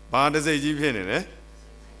ဘာတစိတ်ကြီးဖြစ်နေလဲ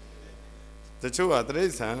တချို့ကတရိ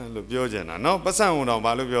ษံလို့ပြောကြတာနော်ပတ်စံဝန်တော်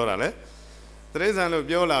ဘာလို့ပြောတာလဲတရိษံလို့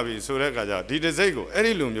ပြောလာပြီဆိုတဲ့အခါကျဒီတစိတ်ကိုအဲ့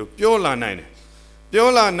ဒီလိုမျိုးပြောလာနိုင်တယ်ပြော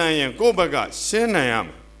လာနိုင်ရင်ကိုယ့်ဘက်ကရှင်းနိုင်ရမ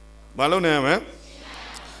ယ်ဘာလို့နိုင်ရမလဲ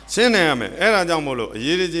ရှင်းနိုင်ရမယ်အဲ့ဒါကြောင့်မို့လို့အ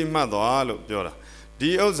ရေးကြီးမှတ်သွားလို့ပြောတာဒီ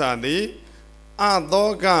ဥစ္စာသည်အသော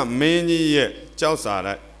ကမင်းကြီးရဲ့ကြောက်စာ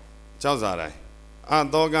တိုင်းအ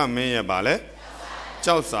သောကမင်းရဲ့ဗာလဲ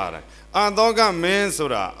ကြောက်စာတိုင်းအသောကမင်းဆို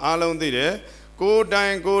တာအားလုံးသိတယ်ကိုယ်တို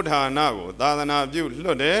င်ကိုယ်ဌာနကိုသာသနာပြု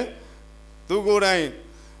လွတ်တယ်သူကိုယ်တိုင်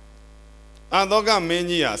အသောကမင်း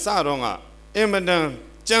ကြီးဟာစတော့ကအင်မတန်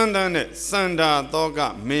ကြမ်းတမ်းတဲ့စန္ဒာသောက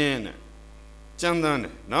မင်းနဲ့ကြမ်းတမ်းတ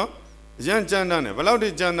ယ်နော်အရင်ကြမ်းတမ်းတယ်ဘယ်လောက်ထိ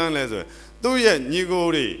ကြမ်းတမ်းလဲဆိုရင်သူ့ရဲ့ညီကို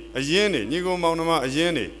တွေအရင်နေညီကိုမောင်နှမအရ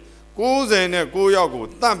င်နေ96ယောက်ကို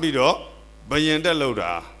တတ်ပြီးတော့ဘယင်တက်လောက်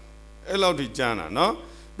တာအဲ့လောက်ထိကြမ်းတာနော်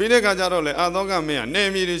ပြီးတဲ့ခါကျတော့လေအသောကမင်းကနေ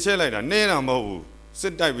မီတွေချက်လိုက်တာနေတာမဟုတ်ဘူးစ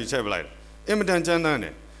စ်တိုက်ပြီးချက်ပလိုက်တာအင်မတန်ကြမ်းတမ်းတ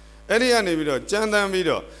ယ်အဲ့ဒီကနေပြီးတော့ကြမ်းတမ်းပြီး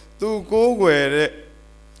တော့သူကိုးကွယ်တဲ့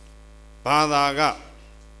ဘာသာက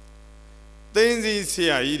သိန်းစီဆ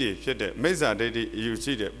ရာကြီးတွေဖြစ်တဲ့မိစ္ဆာဒိဋ္ဌိအယူ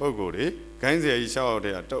ရှိတဲ့ပုဂ္ဂိုလ်တွေဂိုင်းဆရာကြီး6ယောက်တ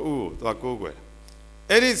ည်းကတအုပ်ကိုသွားကိုးကွယ်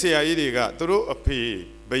အဲ့ဒီဆရာကြီးတွေကသူတို့အဖေ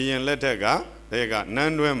ဘယင်လက်ထက်ကန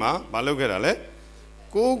န်းတွင်းမှာမလုပ်ခဲ့တာလဲ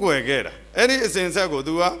ကိုးကွယ်ခဲ့တာအဲ့ဒီအစဉ်ဆက်ကို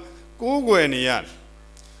သူကကိုးကွယ်နေရတယ်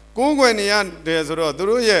ကိုးကွယ်နေရတယ်ဆိုတော့သူ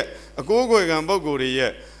တို့ရဲ့အကိုးကွယ်ကံပုဂ္ဂိုလ်တွေ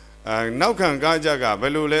ရဲ့နောက်ခံကားကြကဘ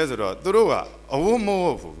ယ်လိုလဲဆိုတော့သူတို့ကအဝတ်မ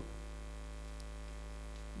ဟုတ်ဘူး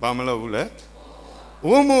ဘာမလုပ်ဘူးလဲအ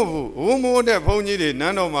ဝတ်မဟုတ်ဘူးအဝတ်မဟုတ်တဲ့ဘုန်းကြီးတွေန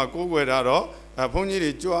န်းတော်မှာကိုးကွယ်တာတော့ဘုန်းကြီး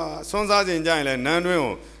တွေကြွားဆွမ်းစားခြင်းကြရင်လဲနန်းတွင်း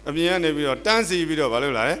ကိုအပြင်ကနေပြီးတော့တန်းစီပြီးတော့ဘာလု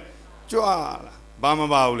ပ်လာလဲကြွားလာဘာမ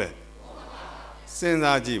ပါဘူးလဲစဉ်း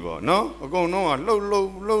စားကြည့်ပေါ့နော်အကုန်လုံးကလှုပ်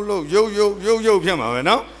ရုပ်ဖြစ်မှာပဲ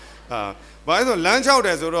နော်ဘာလို့ဆိုလမ်းလျှောက်တ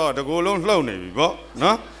ယ်ဆိုတော့တကူလုံးလှုပ်နေပြီပေါ့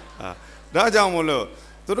နော်ဒါကြောင့်မို့လို့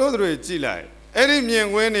သူတို့တွေကြည့်လိုက်အဲ့ဒီမြင်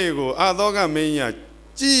ကွင်းတွေကိုအာသောကမင်းကြီး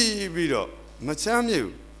ကြ ကြည့်ပြီးတော့မချမ်းမြေ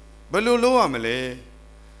ဘူးဘယ်လိုလုပ်ရမလဲ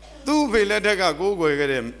သူ့ဖေလက်ထက်ကကိုးကွယ်ခဲ့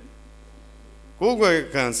တဲ့ကိုးကွယ်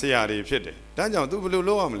ခံဆရာတွေဖြစ်တယ်ဒါကြောင့်သူဘယ်လို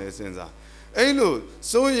လုပ်ရမလဲစဉ်းစားအဲ့လို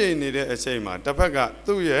စိုးရိမ်နေတဲ့အချိန်မှာတစ်ဖက်က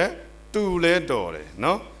သူ့ရဲ့တူလဲတော်တယ်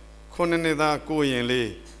နော်ခုနှစ်နှစ်သားကိုရင်လေး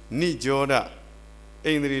ဏိကြောဒ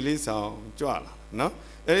အိန္ဒြေလေးဆောင်ကြွလာနော်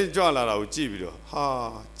အဲ့ဒီကြွလာတာကိုကြည့်ပြီးတော့ဟာ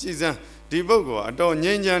ကြည်စမ်းဒီပုဂ္ဂိုလ်ကအတော်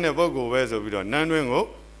ငြိမ်းချမ်းတဲ့ပုဂ္ဂိုလ်ပဲဆိုပြီးတော့နန်းတွင်းကို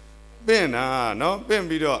ပင့်တာနော်ပင့်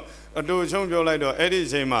ပြီးတော့အတူချုံပြောလိုက်တော့အဲ့ဒီအ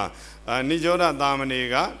ချိန်မှာဏိကြောဒသာမဏေ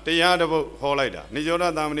ကတရားတစ်ပုဒ်ဟောလိုက်တာဏိကြောဒ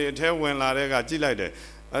သာမဏေအထဲဝင်လာတဲ့ကကြည့်လိုက်တယ်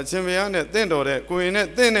အရှင်ဘုရားနဲ့တင့်တော်တဲ့ကိုရင်နဲ့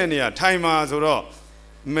တင့်တဲ့နေရာထိုင်မှာဆိုတော့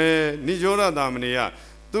မေဏိကြောဒသာမဏေက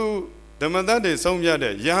သူဓမ္မသတ်တွေဆုံးဖြတ်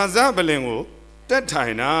တဲ့ရာဇပလင်ကိုတက်ထို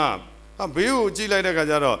င်တာဘေးကိုကြည့်လိုက်တဲ့ခါ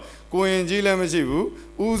ကျတော့ကိုရင်ကြီးလည်းမရှိဘူး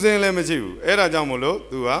ဦးစင်းလည်းမရှိဘူးအဲ့ဒါကြောင့်မို့လို့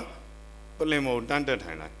သူကပလင်မို့တန်းတက်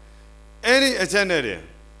ထိုင်လိုက်အဲ့ဒီအချက်နဲ့တည်း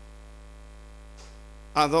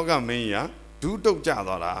အသောကမင်းကြီးကဒုတုတ်ကြ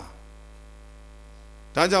သွားတာ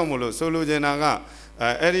ဒါကြောင့်မို့လို့ဆိုလိုချင်တာက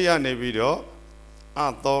အဲ့ဒီကနေပြီးတော့အ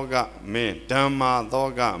သောကမင်းဓမ္မာသော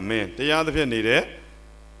ကမင်းတရားသဖြင့်နေတဲ့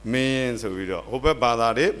မင်းဆိုပြီးတော့ဟိုဘက်ဘာသာ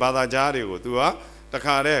တွေဘာသာကြားတွေကိုသူကတ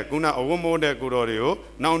ခါတည်းခုနအဝတ်မိုးတဲ့ကိုတော်တွေကို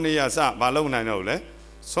နောက်နေရစမလုပ်နိုင်တော့ဘူးလေ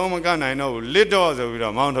ဆုံးမကနိုင်တော့ဘူးလစ်တော့ဆိုပြီး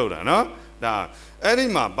တော့မောင်းထုတ်တာနော်ဒါအဲ့ဒီ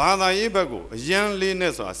မှာဘာသာရေးဘက်ကိုအရန်လေး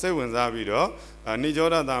နဲ့ဆိုတာစိတ်ဝင်စားပြီးတော့ဏိကြော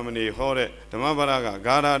ဒသာမဏေဟောတဲ့ဓမ္မပဒက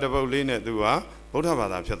ဂါထာတစ်ပုဒ်လေးနဲ့သူကဗုဒ္ဓဘာ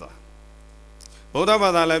သာဖြစ်သွားဗုဒ္ဓဘာ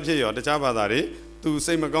သာလည်းဖြစ်ရောတခြားဘာသာတွေသူ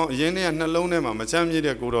စိတ်မကောင်းအရင်တည်းကနှလုံးထဲမှာမချမ်းမြေ့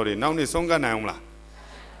တဲ့ကိုတော်တွေနောက်နေ့ဆုံးကတ်နိုင်အောင်လား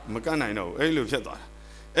မကတ်နိုင်တော့ဘူးအဲ့လိုဖြစ်သွားတာ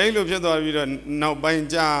အဲ့လိုဖြစ်သွားပြီးတော့နောက်ပိုင်း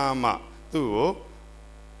ကြာမှသူ့ကို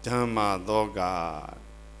ဓမ္မာသောက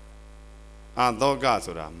အသောက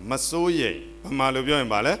ဆိုတာမစိုးရိမ်ဘာမှလို့ပြောရင်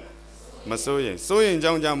ပါလဲမစိုးရိမ်စိုးရိမ်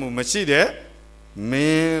ကြောင်းကြမှုမရှိတဲ့မ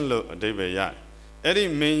င်းလို့အဓိပ္ပာယ်ရတယ်အဲ့ဒီ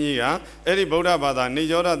မင်းကြီးကအဲ့ဒီဗုဒ္ဓဘာသာဏိ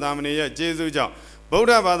ကြောဒသာမဏေရဲ့ကျေးဇူးကြောင့်ဗုဒ္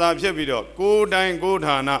ဓဘာသာဖြစ်ပြီးတော့ကိုယ်တိုင်ကိုယ်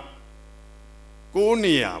ဌာနကိုး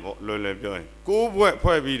နေရပေါ့လွယ်လွယ်ပြောရင်ကိုးဘွဲ့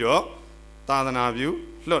ဖွဲ့ပြီးတော့သာသနာပြု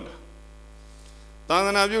လွတ်တာသာသ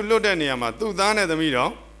နာပြုလွတ်တဲ့နေရာမှာသူ့သားနဲ့သမီး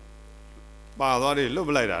တော့ပါသွားတယ်လွတ်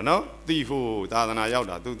ပလိုက်တာနော်တီဖို့သာသနာရောက်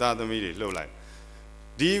တာသူ့သားသမီးတွေလွတ်လိုက်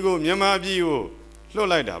ဒီကိုမြန်မာပြည်ကိုလွတ်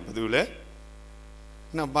လိုက်တာဘာလို့လဲ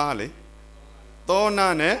နှစ်ပါးလေသောနာ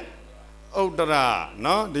နဲ့ဥတ္တရ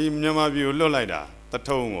နော်ဒီမြန်မာပြည်ကိုလွတ်လိုက်တာတ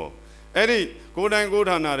ထုံကိုအဲ့ဒီကိုယ်တိုင်ကိုယ်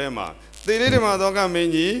ဌာနထဲမှာသေလေးဓမ္မသောကမ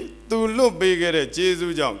င်းကြီးသူလွတ်ပေးခဲ့တဲ့ကျေး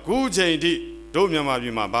ဇူးကြောင့်ခုချိန်ထိတို့မြန်မာပြ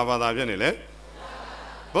ည်မှာဘာဘာသာဖြစ်နေလဲ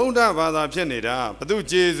ဗုဒ္ဓဘာသာဖြစ်နေတာဘု து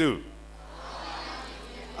ကျေးဇူး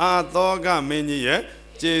အာသောကမင်းကြီးရဲ့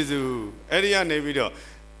ကျေးဇူးအဲ့ဒီကနေပြီးတော့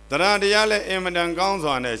တရားတရားလဲအင်မတန်ကောင်း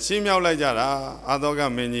စွာနဲ့ရှင်းမြောက်လိုက်ကြတာအာသောက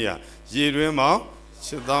မင်းကြီးကရေတွင်းပေါင်း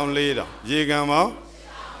8400ရေကန်ပေါင်း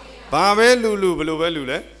ဘာပဲလူဘယ်လိုပဲလူ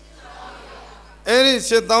လဲအဲ့ဒီ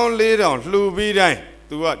8400လှူပြီးတိုင်း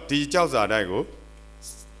သူကဒီကြောက်စာတိုက်ကို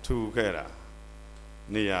ထူခဲ့တာ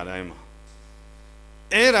နေရာတိုင်းမှာ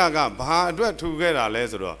အဲ့ဒါကဘာအတွက်ထူခဲ့တာလဲ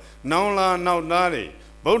ဆိုတော့နောင်လာနောက်သားတွေ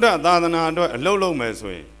ဗုဒ္ဓသာသနာအတွက်အလုပ်လုပ်မယ်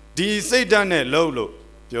ဆိုရင်ဒီစိတ်ဓာတ်နဲ့လုပ်လို့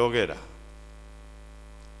ပြောခဲ့တာ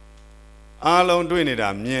အားလုံးတွေ့နေတာ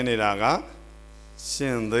မြင်နေတာကရှ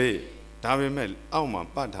င်သေးဒါပေမဲ့အောက်မှာ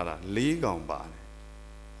ပတ်ထားတာ၄កောင်ပါတယ်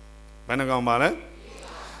ဘယ်နှកောင်ပါလဲ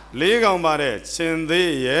၄កောင်ပါတဲ့ရှင်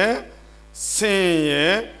သေးရဲ့ဆင်း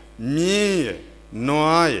ရဲ့မြင်းရဲ့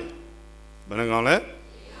နွားရဲ့ဘယ်နှកောင်လဲ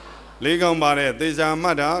၄កောင်ပါတဲ့သေချာမှ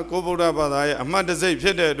တ်တာကိုဗုဒ္ဓဘာသာရဲ့အမှတ်တစိတ်ဖြ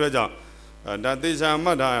စ်တဲ့အတွက်ကြောင့်ဒါသေချာမှ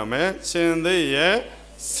တ်ထားရမယ်ရှင်သေးရဲ့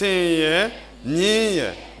ဆင်းရဲ့မြင်း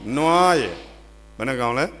ရဲ့နွားရဲ့ဘယ်နှកော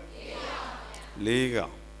င်လဲ၄កော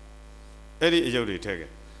င်အဲ့ဒီအယုတ်တွေထည့်ခဲ့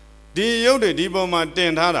ဒီအယုတ်တွေဒီပုံမှာတ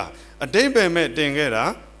င်ထားတာအတိတ်ပဲမဲ့တင်ခဲ့တာ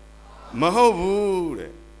မဟုတ်ဘူး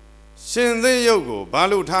တဲ့ရှင်သေးယုတ်ကိုဘာ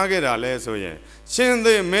လို့ထားခဲ့တာလဲဆိုရင်ရှင်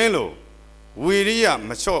သေးမင်းလို့ဝီရိယမ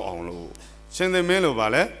လျှော့အောင်လို့ရှင်သေးမင်းလို့ဗာ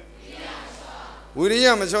လဲဝီရိယ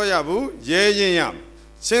မလျှော့ရဘူးရဲရင်ရ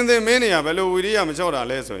ရှင်သေးမင်းနေရဘယ်လိုဝီရိယမလျှော့တာ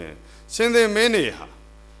လဲဆိုရင်ရှင်သေးမင်းနေဟာ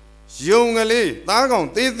ယုံကလေးသားကောင်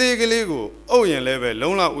သေးသေးကလေးကိုအုပ်ရင်လည်းပဲ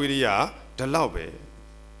လုံလဝီရိယဒီလောက်ပဲ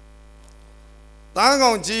သား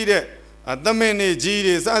ကောင်ကြီးတဲ့သမင်နေကြီး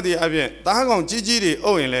တွေစသည်အပြင်သားကောင်ကြီးကြီးတွေ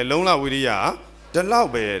အုပ်ရင်လည်းလုံလဝီရိယဒီလောက်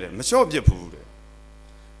ပဲတဲ့မလျှော့ပြစ်ဘူးတဲ့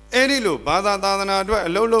အဲ့ဒီလိုဘာသာသာသနာအတွက်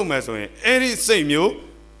အလုပ်လုပ်မယ်ဆိုရင်အဲ့ဒီစိတ်မျိုး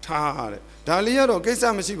ထားတဲ့ဒါလေးကတော့ကိစ္စ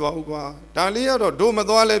မရှိပါဘူးကွာဒါလေးကတော့တို့မ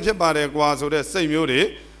သွားလဲဖြစ်ပါတယ်ကွာဆိုတဲ့စိတ်မျိုးတွေ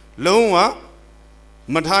လုံးဝ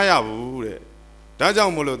မထားရဘူးတဲ့ဒါကြော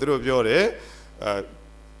င့်မို့လို့သူတို့ပြောတယ်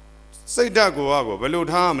စိတ်ဓာတ်ကိုဘယ်လို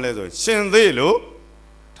ထားရမလဲဆိုရှင်သေးလို့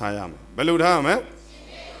ထားရမယ်ဘယ်လိုထားရမလဲ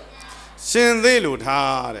ရှင်သေးလို့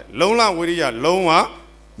ထားတဲ့လုံလဝိရိယလုံးဝ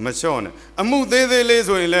မ Machone. A mood they lays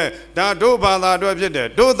when that do bada do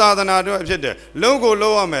object, do dadana do object, logo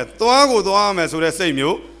lower me, toago do arm as the same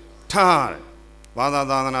you, tar. Bada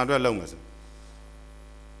dadana do lomas.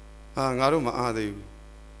 Angaruma are the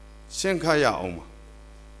Shenkaya Oma.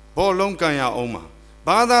 Bolongkaya Oma.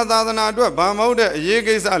 Bada dadana do Bamode,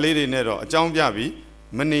 Yegis a lady nero, John Jabi,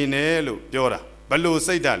 Manine, Jora, Balu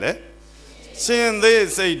say that, Shin they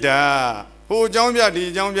say that. Who Jambia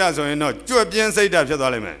di Jambia so no, Jubian say that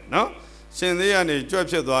no? Shin they and a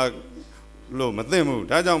Jubia low, Matemu,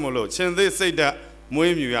 Dajamolo, Shin they say that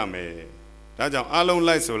Muimiame. Dajam alone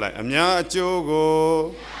like so like Amya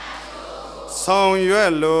Jogo Song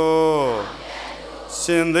Yellow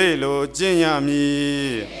Shin they lo,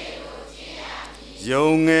 Jinyami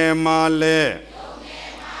Young Male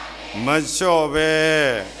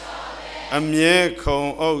Machobe Amye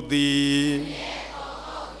Kong Odi.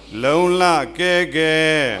 Lonla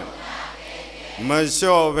Gege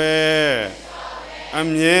Mashove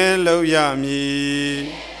Amyelo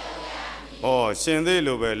Yami Oh, Shinde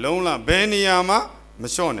Lube, Lonla Beniama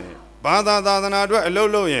Mashone Bada Dadana do a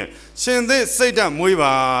lolo yen Shinde Satan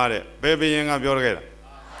Muiba Baby Yang of your get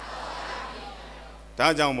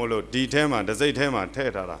Tajamolo, D Tema, the Zaytema,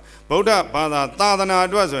 Tetara Boda Bada Dadana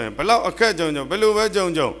Dwazin, below a cajon, below a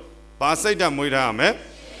jonjo Baseta Muida,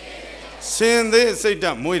 Sin they say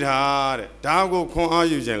that Muida, Dago Kon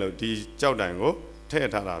you jello, D. Jaudango,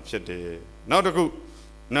 Tetara Pete. Not a good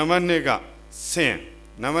Namanega, Sin,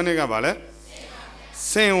 Namanega Vale,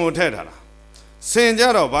 Sin or Tetara. Sin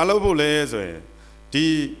Jaro, Balobule,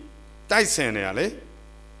 D. Dyson alley.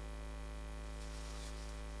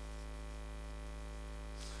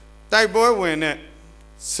 Type boy when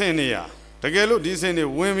Senia. The gallo descended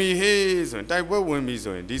when me haze and type boy when me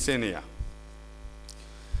so in Desenia.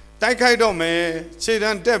 Taikaido me,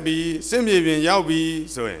 Chedan Debbie, Simian Yaubi,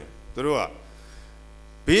 so in Drua.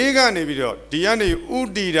 Biga Nebido, Diani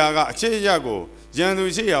Udi Daga, Cheyago,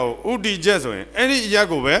 Janu Chiao, Udi Jesuin, any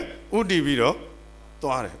Yago, Udi Vido,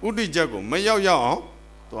 Toare, Udi Jago, Mayao Yao,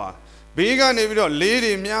 Toa. Biga Nebido,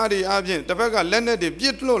 Lady Miadi Abjent, Tabaka Lenda de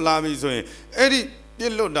Pietro Lavi, so in Eddie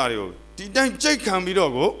Pietro Dario, Titan Jake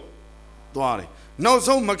Cambidogo, Toare. No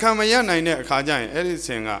so Macamayana in a Kajan, Eddie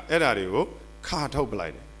Singer, Edario, Carto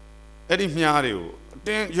Blight. Eddie Miario,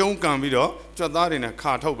 then young Cambido, Jadar in a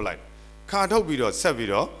carto blight. Carto bido,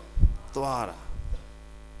 Savido, Tuara.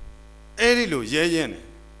 Edilu, Yeyen,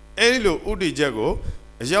 Edilu, Udi Jago,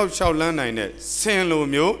 Yao Shaolana in it, Saint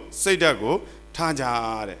Lomio, Sedago,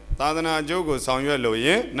 Tajare, Tadana Jogo, San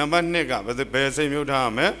Yeloye, Number Nega, but the best same you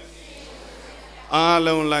time,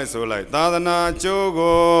 Alone like so like, Tadana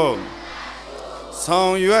Jogo,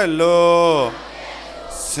 San Yelo,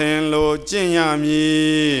 Saint Lo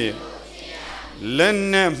Jinyami.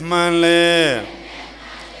 Lenne manle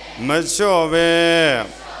Machove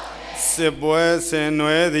Sibwe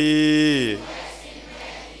Senwedi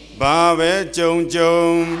Babe Jong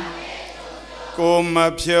Jong Goma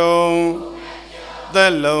Pyong The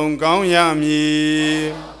Long Gong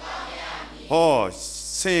Yami Oh,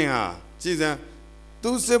 Singa, Jesus,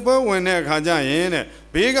 two Sibwe when they Kajan,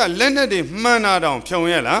 Bigger Lenny Mana down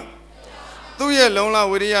Pyongyela 2 years long la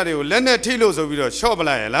with the Yadu, Lenny Tilos of your shop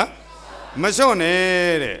la.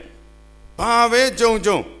 Machone, Pave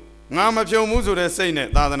Jong, Nama Pio Muzu saying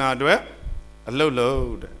it, Dadana Dwe, a low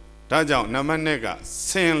load. Tajao, Namanega,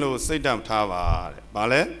 Saint Lo, Sadam Tava,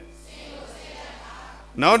 Bale.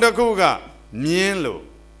 Now the Kuga, Mienlo.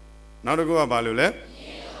 Now the Kuga Balule,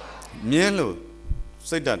 Mienlo,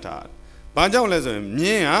 Sadata. Bajao lesson,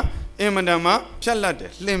 Mia, Emadama, Pialate,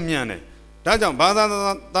 Limiane. Tajao,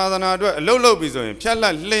 Badana Dwe, low low bizo,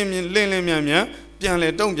 Piala, Limia.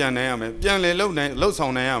 Pianle don't be an ame, Pianle low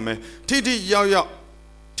sound ame, Titi Yao,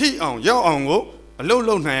 T on Yao Ongo, a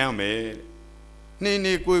low Nayame.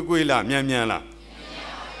 Nini Guila, Miamiala.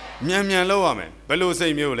 Miamian low ame, below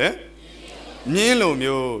say mule. Nielo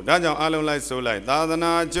mu, Dajan Alon like so like,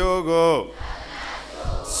 Dadana Jogo,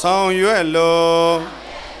 Song Yuelo,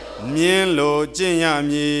 Mielo,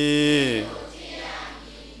 Jinyami,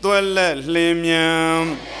 Toilet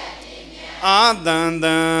Limiam,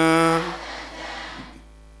 Adandan.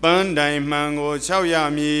 Bandai mango chow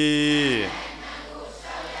yami.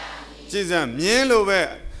 Jesus, Mielo be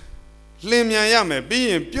Limia yame,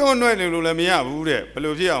 being pure no Lulamia Bude,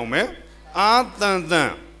 Peluvia me,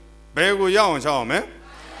 Adan, Bego Yaw Chow me,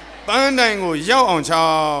 Bandai go Yaw on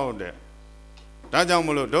Chow.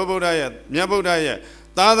 Dajamulo, Dobo Diet, Miabo Diet,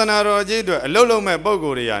 Tadana Rojido, Lolo me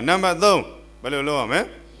Bogoria, number though, Below me.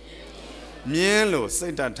 Mielo,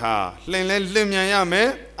 Setata, Limia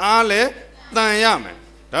yame, Ale, Dan yame.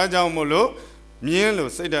 Dajamulo, Mielo,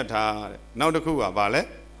 Setata, now the Kua Vale,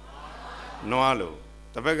 Noalo,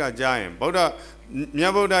 The Becca Giant, Boda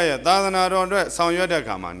Myabuda, Dazana Ronda, Sound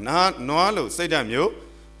Yadakama, Noalu, Sedamio,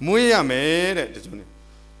 Muya made it.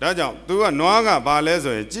 Daja, do a Noaga,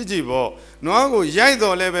 Balezo, Gigi Bo, Noago,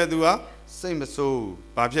 Yaido Levedua, same so,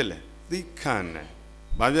 Babile, the can.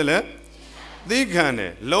 Babile, the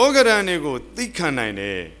can, Logaranigo, the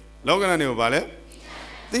canine, Logaranigo Bale,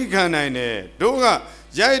 the canine, Doga,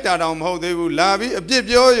 Jaitadam, how they will lavi, a bit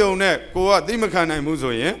your neck, go out, the Macana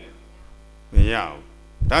Muzo, yeah? Yeah.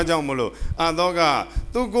 Tajamolo, Adoga,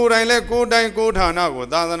 to go and let go down, go Tanago,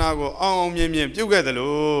 Dadanago, Mim, you get the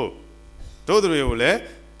low. Todriole,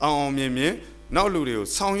 Mim, now Lurio,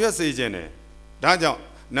 sound your sagene. Daja,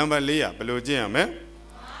 number Leah, below Giame.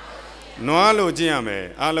 Noalo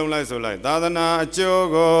Giame, Alum Lisolai, Dadana,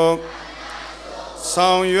 Jogo,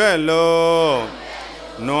 sound your low.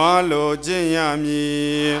 Noalo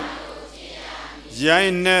Giami,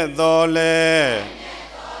 Jaine Dole.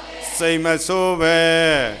 Say my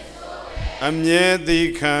sobe, Amye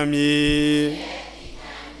di kami,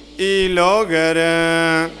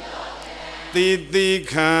 Ilogara, di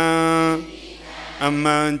kan,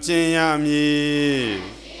 Amanchiyami.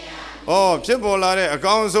 Oh, people are a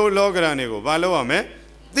council logranigo, Baloame,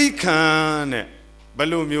 di can,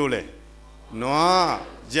 Balu mule. No,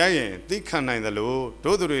 giant, di can in the low,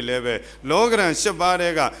 Toduri leve, Logran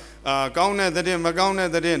Shabarega, Gauna the din, Magauna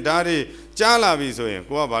the din, Daddy. Jala viso,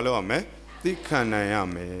 go Baloame, the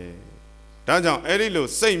canayame. Dajan, Erilo,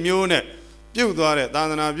 same unit, Pewdore,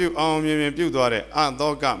 Dana view, Pewdore,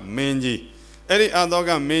 Adoga Menji, Eri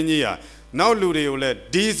Adoga Menjia. Now Ludi let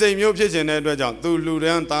D same your pigeon Edwajan, to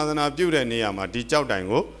Ludan, Dana Pewda Niama, D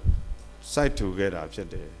Chowdango, side to get up.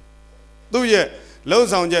 Do ye, low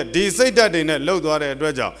sound yet, D say that in a low door at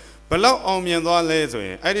Dwaja, below Omian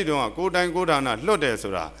Dwale, I did not go down, go down at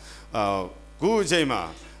Lodesura, good Jema.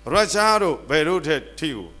 Racharo, Beirut,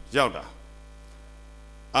 Tiu, Yauda.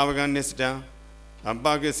 Afghanistan,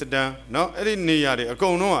 Pakistan, no, any Niari, a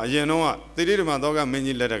Konoa, Yenoa, the Rimadoga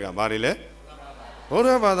Mini Letaga, Barile. What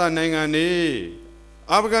about the Nangani?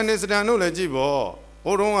 Afghanistan, no legible,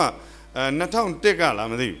 Oronga, Natown Tekala,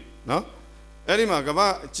 no? Erima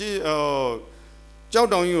Gaba,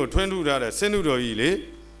 Chowdown you, 20 dollars, Senudo Ili.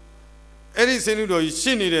 Eri Senudo is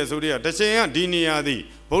Shini, Suria, Tachea, Diniadi,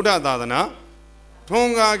 Boda Dadana.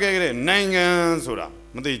 Tonga Gagre, Nangan Sura,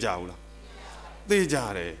 Madijaula. The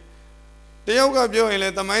Jare. The Yoga Bio and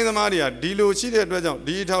let the Maida Maria, Dilo Chile Dwajam,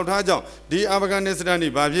 D. Tautajo, D. Afghanistan,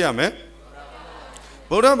 Babiame.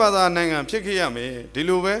 Boda Bada Nangan, Pikiame,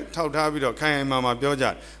 Diluve, Tautavido, Kayan Mama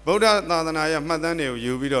Bioja, Boda Nadanaya, Madane,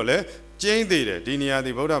 Uvidole, Jane Dide, Dinia,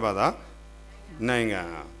 the Boda Bada, Nanga.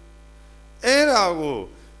 Erago,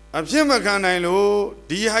 Abjamakanilo,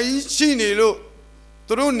 D. Haichinilo.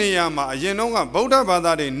 Through Niyama, Yenonga, Boda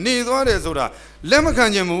Badari, Nidore Sura,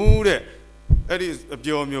 Lemakanjamu, that is a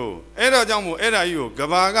pure mule. Era Jamu, Era you,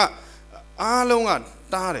 Gavaga, Alonga,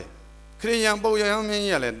 Tare, Kriyan Boyam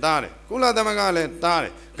Yale, Tare, Kula Damagale,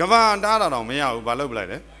 Tare, Gavan Dara, Mea,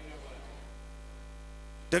 Baloblade.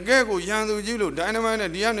 The Gago Yandu Jilu, Dynamite,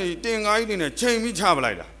 and Diani, Ting I in a chain with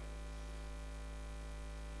Chablida.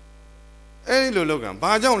 Any Logan,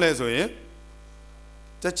 Bajon Leso,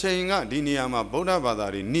 the chain got Diniama, Boda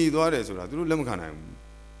Badari, Nidore Sura, through Lemkanam.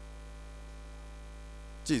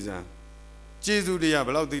 Jesus. Jesus, the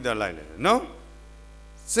Abel, the Lile. No?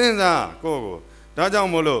 Senza, Gogo,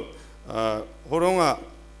 Dajamolo, Horonga,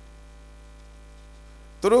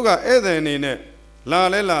 Turuga, Eden in it, La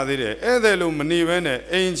Lela, the Edelum, Nivene,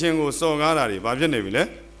 Ancient Sogari, Bajaneville.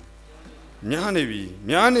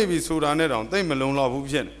 Mianevi, Suranera, they Malone of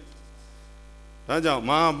Upian. Daja,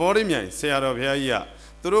 Ma Borimia, Sayadaw Yaya,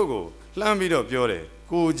 Turugo, Lambido Piore,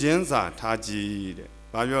 Kujenza, Taji,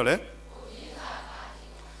 Babiole.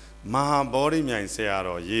 Ma Borimia,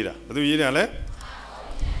 Sayadaw Yida. Do you hear that?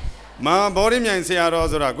 Ma Borimia, Sayadaw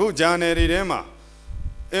Zorago, Janeri Rema,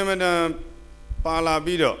 Eminem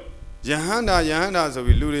Palabido, Yahanda, so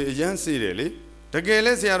we lose Yancy really. The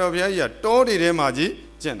Gale Sayadaw Yaya, Tori Remaji,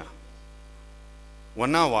 Jenna.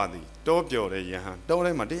 Wanawadi, Topio, Yahan,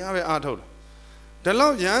 Torema, they have a told. The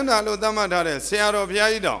love Yanda Lodamada, Sayadaw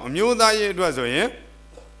Yaida, Muda Ye Dwazo,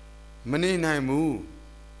 Mani Naimu,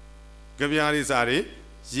 Gaviari Sari,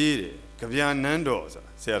 Yiri, Gavian Nando,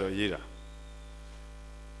 Sayadaw Yida.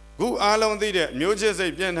 Who alone did it, Mujas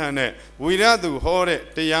a Pianhane, Wiradu Hore,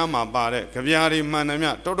 Teyama Bare, Gaviari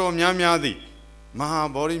Manamia, Toto Mya-Nan, Maha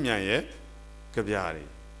Borimia, Gaviari.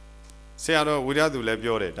 Sayadaw Wiradu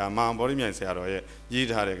Lebiore, the Maha Borimia Sayadaw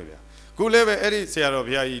Yida. Kuleve Eri Sayadaw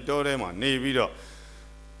Yai Dorema, Nevido.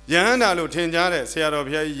 Yanda lo Tinjare, Sayadaw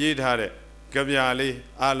Yidhare, Gaviali,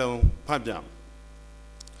 Alon, Pabjam.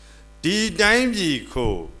 D. Dimbi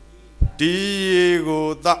Co. ဒီကို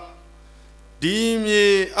သဒီမြေ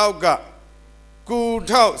အောက်ကကူ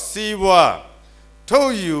ထောက်စီးပွားထု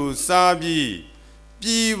တ်ယူစားပြီးပြ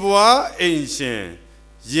ည်ပွားအိမ်ရှင်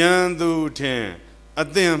ရန်သူထင်အ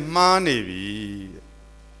သင်မှားနေပြီ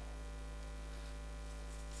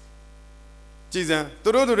ကြည်စံသူ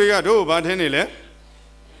တို့တွေကတို့ဘာထင်းနေလဲ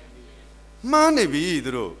မှားနေပြီ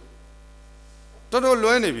သူတို့တော်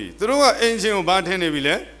လွဲနေပြီသူတို့ကအိမ်ရှင်ကိုဘာထင်းနေပြီ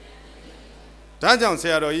လဲဒါကြောင့်ဆ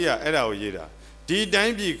ရာတော်ကြီးကအဲ့ဒါကိုရေးတာဒီတို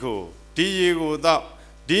င်းပြည်ကိုဒီရေကိုတော့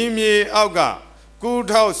ဒီမြေအောက်ကကူ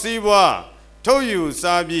ထောက်စီးပွားထုတ်ယူ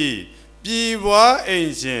စားပြီးပြည်ပွားအိ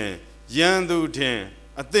မ်ရှင်ရန်သူထင်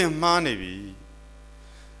အသင်မှားနေပြီ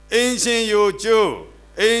အိမ်ရှင်ယိုကျိုး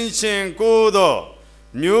အိမ်ရှင်ကိုသော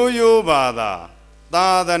မျိုးရိုးဘာသာသာ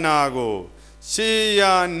သနာကိုရှေး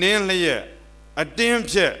ရာနင်းလျက်အတင်း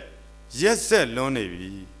ဖြက်ရက်ဆက်လွန်းနေ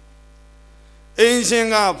ပြီအိမ်ရှင်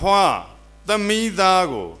ကဖွားသမီးသား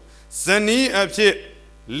ကိုဇနီးအဖြစ်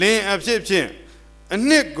လင်အဖြစ်ဖြင့်အ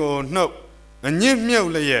နှစ်ကိုနှုတ်အညစ်မြုပ်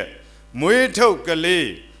လျက်မွေးထုတ်ကလေး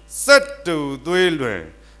စက်တူသွေးလွင်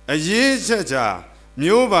အရေးချက်ချာ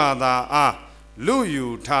မျိုးဘာသာအားလူယူ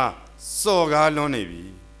ထားစော်ကားလွန်းနေပြီ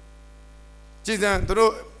ကြည်စံသူ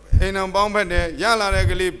တို့အိမ်အောင်ပေါင်းဖက်တယ်ရလာတဲ့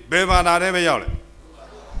ကလေးဘယ်ဘာသာတဲ့ပဲရောက်လဲ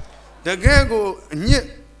တကယ်ကိုအညစ်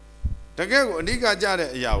တကယ်ကိုအဓိကကြတဲ့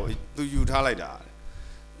အရာကိုသူယူထားလိုက်တာ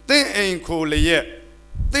တင့်အိမ်ခိုလျက်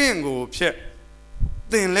တင့်ကိုဖြက်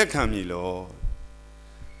တင်လက်ခံမည်လော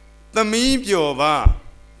သမီးပျော်ပါ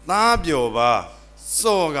သားပျော်ပါ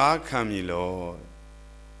စော်ကားခံမည်လော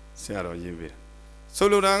ဆရာတော်ရေးပေးဆို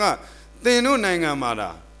လိုတာကသင်တို့နိုင်ငံမှာဒါ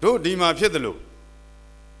တို့ဒီမှာဖြစ်တယ်လို့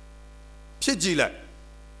ဖြစ်ကြည့်လိုက်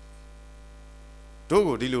တို့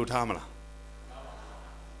ကိုဒီလိုထားမလား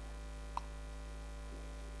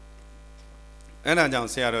အဲ့ဒါကြောင့်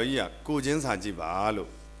ဆရာတော်ကြီးကကိုချင်းစာကြည့်ပါလို့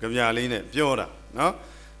ကြပြလေးနဲ့ပြောတာနော်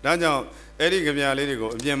ဒါကြောင့်အဲ့ဒီကြပြလေးတွေ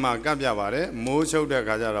ကိုအပြင်မှာကပ်ပြပါတယ်မိုးချုပ်တဲ့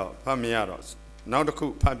ခါကျတော့ဖတ်မရတော့နောက်တစ်ခု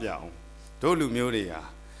ဖတ်ပြအောင်တို့လူမျိုးတွေဟာ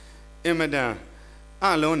အင်မတန်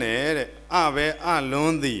အလုံးနဲ့တဲ့အပဲအ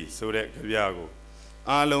လုံးသည်ဆိုတဲ့ကြပြကို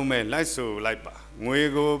အားလုံးပဲလိုက်ဆိုလိုက်ပါငွေ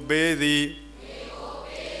ကိုပေးသည်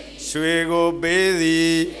ရွှေကိုပေးသ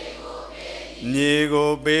ည်မြေ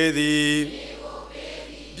ကိုပေးသည်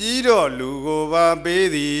ပြီးတော့လူကိုပါပေး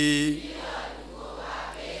သည်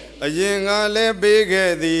အရင်ကလည်းပေး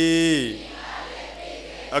ခဲ့သည်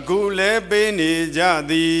အခုလည်းပေးနေကြ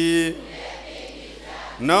သည်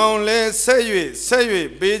နောင်လည်းဆက်၍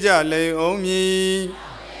ပေးကြလိမ့်အောင်မည်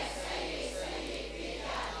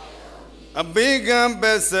အဘေကံပ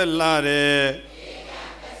က်ဆက်လာတဲ့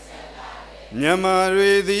မြမ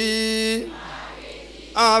တွေသည်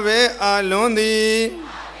အဘဲအလွန်သည်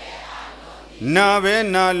နာဘဲ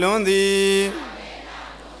နာလွန်သည်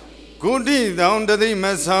ကုဋိတောင်တသိမ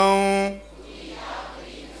ဆောင်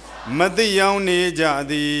မသိရောက်နေကြ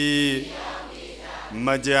သည်မ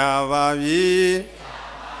ကြပါပြီ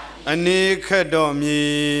အနေခက်တော်မ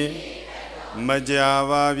ည်မကြ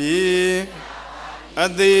ပါပြီအ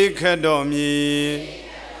သေးခက်တော်မည်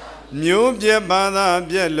မျိုးပြက်ပါသာ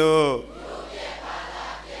ပြက်လို့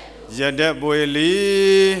ရတတ်ပွေလီ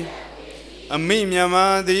အမိမြမ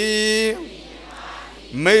သည်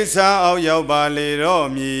မိစ္ဆာအောက်ရောက်ပါလေတော့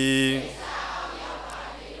မည်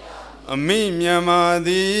အမိမြမသ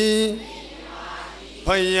ည်ဖ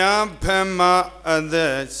ယားဖမအသ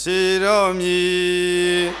က်ရှိတော်မ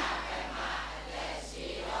ည်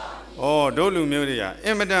ဩတို့လူမျိုးတွေကအ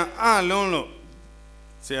င်မတန်အလွန်းလို့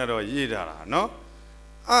ဆရာတော်ရေးထားတာနော်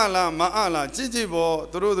အလားမအလားကြည့်ကြည့်ပေါ့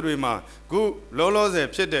သူတို့တွေမှာခုလောလောဆယ်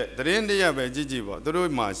ဖြစ်တဲ့သတင်းတရက်ပဲကြည့်ကြည့်ပေါ့သူတို့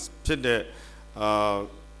မှာဖြစ်တဲ့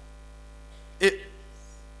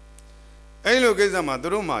အဲ့လိုကိစ္စမှာသူ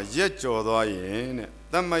တို့မှာရက်ကြော်သွားရင်တဲ့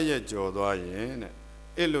တတ်မှတ်ရက်ကြော်သွားရင်တဲ့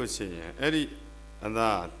အဲ့လိုရှိရင်အဲ့ဒီအသာ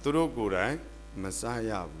သူတို့ကိုယ်တိုင်မစား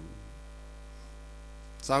ရဘူး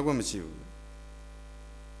စားခွင့်မရှိဘူး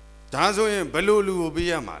ဒါဆိုရင်ဘယ်လိုလူကိုပေး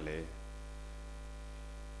ရမှာလဲ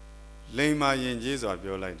လိမ္မာရင်ကြီးစွာ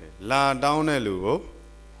ပြောလိုက်တယ်လာတောင်းတဲ့လူကို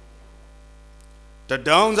တ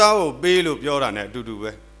တောင်းစားကိုပေးလို့ပြောတာ ਨੇ အတူတူ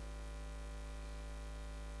ပဲ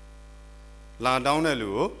လာတောင်းတဲ့လူ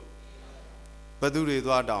ကိုဘသူတွေ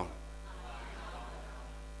သွားတောင်း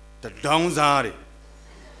တတောင်းစားတွေ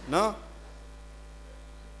နော်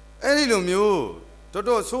အဲ့ဒီလိုမျိုးတော်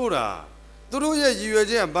တော်ဆိုးတာသူတို့ရဲ့ရည်ရွယ်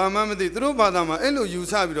ချက်ကဘာမှမသိသူတို့ဘာသာမှာအဲ့လိုယူ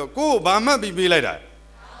ဆပြီးတော့ကိုယ်ဘာမှပြီးပေးလိုက်တာ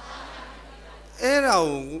အဲ့ဒါ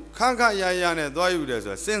ကိုခရနဲ့သွားယူတယ်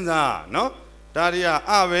ဆိုတာစဉ်းစားနော်ဒါတွေက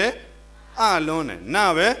အပဲအလွန်းတယ်န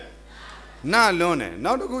ပဲနလွန်းတယ်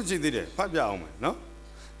နောက်တစ်ခုရှိသေးတယ်ဖတ်ပြအောင်မယ်နော်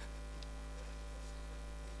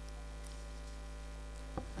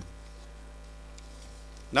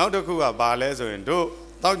နောက်တစ်ခုကဘာလဲဆိုရင်တို့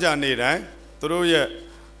တောက်ကြနေတိုင်းသူတို့ရဲ့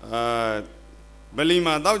ဗလီ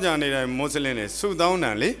မှာတောက်ကြနေတိုင်းမွတ်စလင်တွေဆုတောင်းတ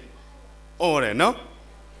ယ်လေအော်တယ်နော်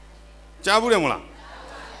ကြားဘူးတယ်မလား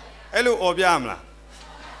အဲ့လိုအော်ပြမလား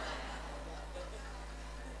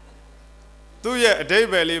သူ့ရဲ့အဓိပ္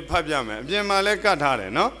ပာယ်လေးဖတ်ပြမယ်အပြင်မှာလည်းကတ်ထားတ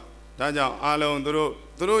ယ်နော်ဒါကြောင့်အားလုံးသူ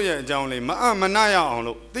တို့ရဲ့အကြောင်းလေးမနှရအောင်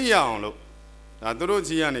လို့သိရအောင်လို့ဒါသူတို့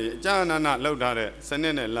ကြီးကနေအကျဉ်းနာနာလောက်ထားတဲ့စန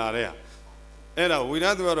စ်နဲ့လာတဲ့ဟာအဲ့ဒါဝိရ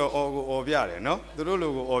သူကတော့အော်ကိုအော်ပြတယ်နော်သူတို့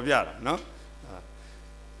လိုကိုအော်ပြတာနော်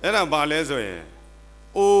အဲ့ဒါဘာလဲဆိုရင်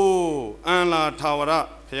အိုးအန်လာထာဝရ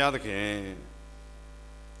ဘုရားသခင်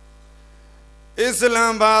အစ္စလ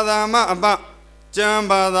မ်ဘာသာမှအပကျမ်း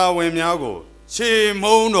ဘာသာဝင်များကိုခြေ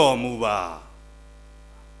မုံတော်မူပါ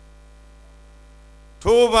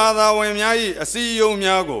ထိုဘာသာဝင်များ၏အစည်းအရုံး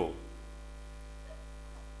များကို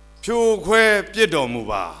ဖြိုခွဲပစ်တော်မူ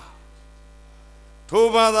ပါထို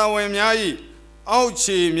ဘာသာဝင်များ၏အောက်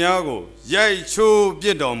ခြေများကိုရိုက်ချိုးပ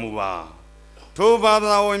စ်တော်မူပါထိုဘာ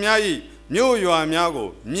သာဝင်များ၏မြို့ရွာများကို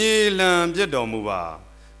မြေလှန်ပစ်တော်မူပါ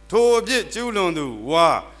ထိုအပြစ်ကျူးလွန်သူဝါ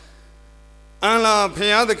အန်လာဘု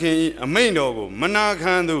ရားသခင်၏အမိန့်တော်ကိုမနာ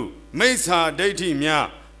ခံသူမိစ္ဆာဒိဋ္ဌိများ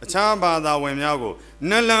အခြားဘာသာဝင်များကို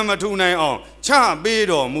နလန်မထူနိုင်အောင်ချပေး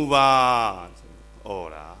တော်မူပါ။ဩ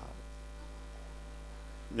တာ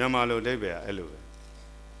မြန်မာလိုအဓိပ္ပာယ်အဲ့လိုပဲ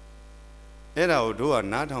အဲ့ဒါကိုတို့က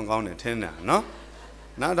နားထောင်ကောင်းတယ်ထင်တာနော်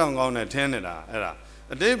နားထောင်ကောင်းတယ်ထင်နေတာအဲ့ဒါ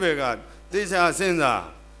အဓိပ္ပာယ်ကသေချာစဉ်းစား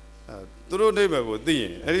သူတို့အဓိပ္ပာယ်ကိုသိရ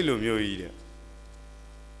င်အဲ့ဒီလိုမျိုးကြီးတဲ့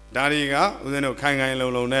ဒါတွေကဦးဇင်းတို့ခိုင်ခိုင်လုံ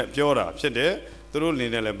လုံနဲ့ပြောတာဖြစ်တယ်သူတို့နေ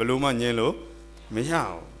နဲ့လည်းဘယ်လိုမှညင်းလို့မရအော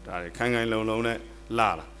င်ဒါတွေခိုင်ခိုင်လုံလုံနဲ့လာ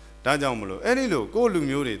တာဒါကြောင့်မလို့အဲ့ဒီလိုကိုယ့်လူ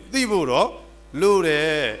မျိုးတွေသိဖို့တော့လိုတယ်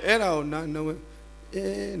အဲ့ဒါကို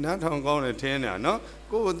နားထောင်ကောင်းတယ်ထင်နေတာနော်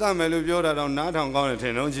ကိုယ်ကိုသတ်မယ်လို့ပြောတာတော့နားထောင်ကောင်းတယ်ထ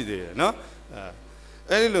င်တော့ရှိသေးတယ်နော်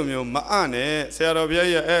အဲ့ဒီလိုမျိုးမအနဲ့ဆရာတော်ဘုရား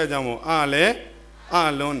ရဲ့အဲ့အကြောင်းမို့အလဲအ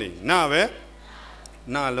လွန်းနေနာပဲ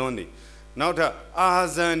နာလွန်းနေနောက်ထပ်အာ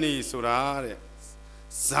ဇန်နီဆိုတာတဲ့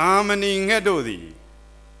ဇာမဏီငှက်တို့သည်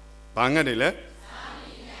ဘာငှက်တွေလဲ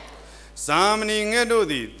ဇာမဏီငှက်တို့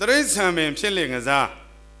သည်တရိษံပင်ဖြစ်လင်ကစား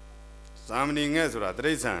ဇာမဏီငှက်ဆိုတာတ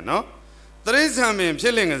ရိษံနော်တရိษံပင်ဖြ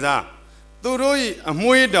စ်လင်ကစားသူတို့၏အ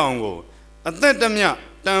မွှေးတောင်ကိုအသက်တမျှ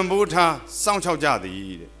တန်ဖိုးထားစောင့်ရှောက်ကြသ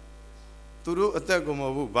ည်တဲ့သူတို့အသက်ကိုမဟု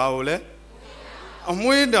တ်ဘူးဘာလို့လဲအ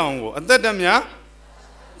မွှေးတောင်ကိုအသက်တမျှ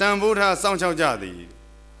တန်ဖိုးထားစောင့်ရှောက်ကြသည်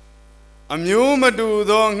အမျိုးမတူ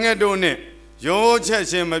သောငှက်တို့နှင့်ရောချက်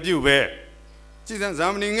ချင်းမပြုတ်ပဲကြည်စမ်းဇာ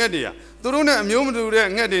မဏီငှက်တွေကသူတို့နဲ့အမျိုးမတူတဲ့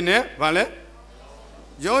ငှက်တွေနဲ့ဗာလဲ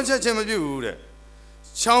ရောချက်ချင်းမပြုတ်ဘူးတဲ့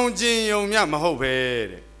ချောင်းကျင်ယုံမြမဟုတ်ပဲ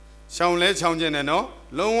တဲ့ချောင်းလဲချောင်းကျင်တယ်နော်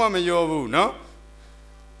လုံးဝမရောဘူးနော်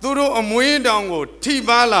သူတို့အမွှေးတောင်ကိုထိ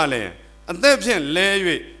ပါလာလဲအသက်ဖြင့်လဲ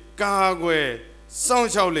၍ကာကွယ်စောင့်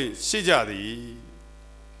ရှောက်လေရှိကြသည်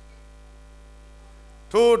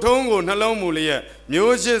ထိုထုံးကိုနှလုံးမူလျက်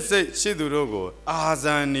မျိုးရှိစိတ်ရှိသူတို့ကိုအာဇ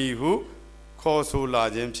န်နီဟုခေါ်ဆိုလာ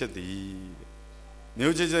ခြင်းဖြစ်သည်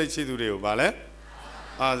မျိုးရှိစိတ်ရှိသူတွေကိုဗာလဲ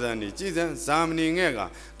အာဇန်နီကြည်စမ်းဇာမဏီငှက်က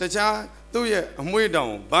တခြားသူ့ရဲ့အမွှေးတော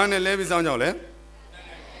င်ဘာနဲ့လဲပြီးစောင့်ကြောက်လဲ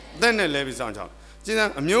သက်နဲ့လဲပြီးစောင့်ကြောက်ကြည်စ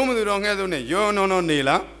မ်းအမျိုးမသူတော်ငှက်တို့နဲ့ရောနော်နေ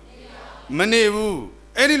လားမနေဘူး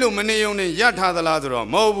အဲ့ဒီလိုမနေုံနဲ့ရထားသလားဆိုတော့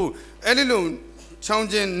မဟုတ်ဘူးအဲ့ဒီလိုချောင်း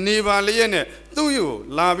ကျင်နေပါလျက်နဲ့သူ့ကို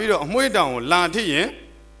လာပြီးတော့အမွှေးတောင်ကိုလာထိရင်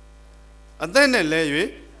အသက်နဲ့လဲ၍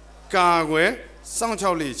ကာကွယ်စောင့်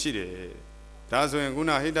ရှောက်လေးရှိတယ်ဒါဆိုရင်ခု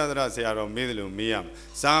နဟိတသရဆရာတော်မေးတယ်လို့မေးရမယ်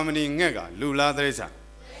ဇာမဏီငှက်ကလူလားတိရစ္ဆာန်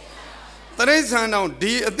တိရစ္ဆာန်တောင်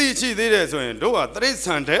ဒီအသိရှိသေးတယ်ဆိုရင်တို့ကတိရစ္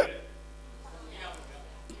ဆာန်တဲ့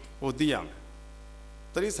ဟိုသိရမယ်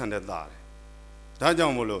တိရစ္ဆာန်တဲ့သားတယ်ဒါကြော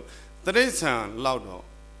င့်မို့လို့တိရစ္ဆာန်လောက်တော့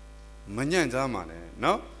မညံ့ကြမှာနဲ့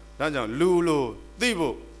နော်ဒါကြောင့်လူလိုသိ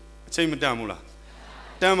ဖို့အချိန်မတန်ဘူးလား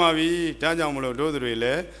တန်ပါပြီဒါကြောင့်မလို့တို့တွေလ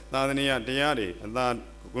ည်းသာသနိယတရားတွေအသာ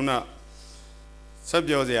ခုနဆက်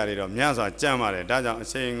ပြောစရာတွေတော့များစွာကြံ့ပါတယ်ဒါကြောင့်အ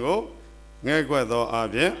ချိန်ကိုငဲ့ကွက်သောအ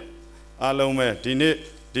ပြင်အလုံးပဲဒီနေ့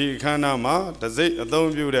ဒီအခမ်းအနားမှာတစိမ့်အ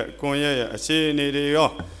သုံးပြုတဲ့ကွန်ရက်ရဲ့အခြေအနေတွေရော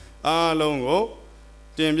အလုံးကို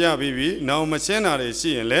တင်ပြပြီးပြီနောက်မရှင်းတာတွေရှိ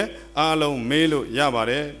ရင်လည်းအလုံးမေးလို့ရပါ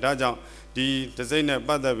တယ်ဒါကြောင့်ဒီတစိမ့်နဲ့ပ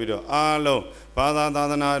တ်သက်ပြီးတော့အလုံးဘာသာသာ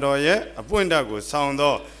သနာတော်ရဲ့အပွင့်တက်ကိုဆောင်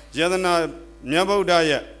သောယတနာမြတ်ဗုဒ္ဓ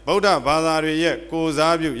ရဲ့ဗုဒ္ဓဘာသာတွေရဲ့ကိုး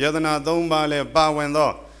စားပြုယတနာ၃ပါးလဲပါဝင်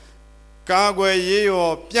သောကာကွယ်ရေးရော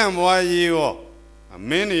ပြန့်ပွားရေးရော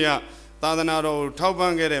မင်းတွေကသာသနာတော်ကိုထောက်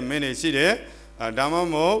ပံ့ခဲ့တဲ့မင်းတွေရှိတယ်ဒါမှမ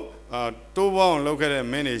ဟုတ်တိုးပေါင်းလုပ်ခဲ့တဲ့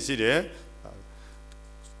မင်းတွေရှိတယ်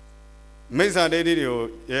မိစ္ဆာဒိဋ္ဌိတွေကို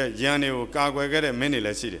ရဲ့ယံတွေကိုကာကွယ်ခဲ့တဲ့မင်းတွေလ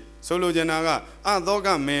ည်းရှိတယ်ဆိုလိုချင်တာကအသောက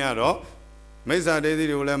မင်းကတော့မိစ္ဆာဒိဋ္ဌိ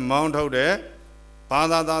တွေကိုလည်းမောင်းထုတ်တယ်ဘာ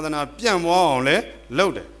သာသာသနာပြန့်ပွားအောင်လည်းလု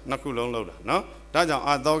ပ်တယ်နှစ်ခုလုံးလုပ်တာနော် ဒါကြောင့်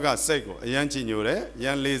အာသောကစိတ်ကိုအယံကြည်ညိုတယ်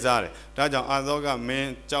ယံလေးစားတယ်ဒါကြောင့်အာသောကမင်း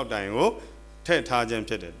ကြောက်တိုင်ကိုထည့်ထားခြင်း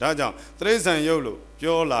ဖြစ်တယ်ဒါကြောင့်တိရစ္ဆာန်ရုပ်လို့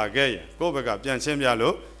ပြောလာခဲ့ရင်ကိုယ့်ဘက်ကပြန်ရှင်းပြ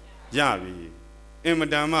လို့ရပြီအင်မ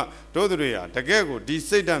တန်မှတို့သူတွေဟာတကယ်ကိုဒီ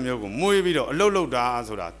စိတ်ဓာတ်မျိုးကိုမွေးပြီးတော့အလုတ်လုတ်တာ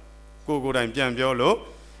ဆိုတာကိုယ်တိုင်ပြန်ပြောလို့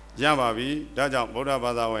ရပါပြီဒါကြောင့်ဗုဒ္ဓ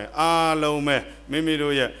ဘာသာဝင်အားလုံးပဲမိမိ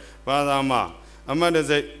တို့ရဲ့ဘာသာမှာအမတ်တ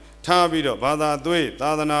စိတ်ထားပြီးတော့ဘာသာသွေးသာ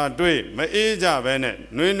သနာတွေးမအေးကြဘဲနဲ့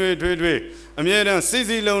နှွေးနှွေးထွေးထွေးအမြဲတမ်းစီ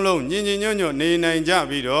စီလုံးလုံးညင်ညင်ညွတ်ညွတ်နေနိုင်ကြ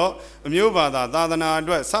ပြီးတော့အမျိုးဘာသာသာသနာအ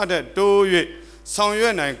တွက်စတဲ့တိုး၍ဆောင်ရွ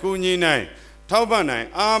က်နိုင်ကူညီနိုင်ထောက်ပံ့နိုင်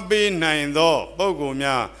အားပေးနိုင်သောပုဂ္ဂိုလ်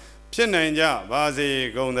များဖြစ်နိုင်ကြပါစေ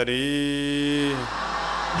ကုန်သတည်း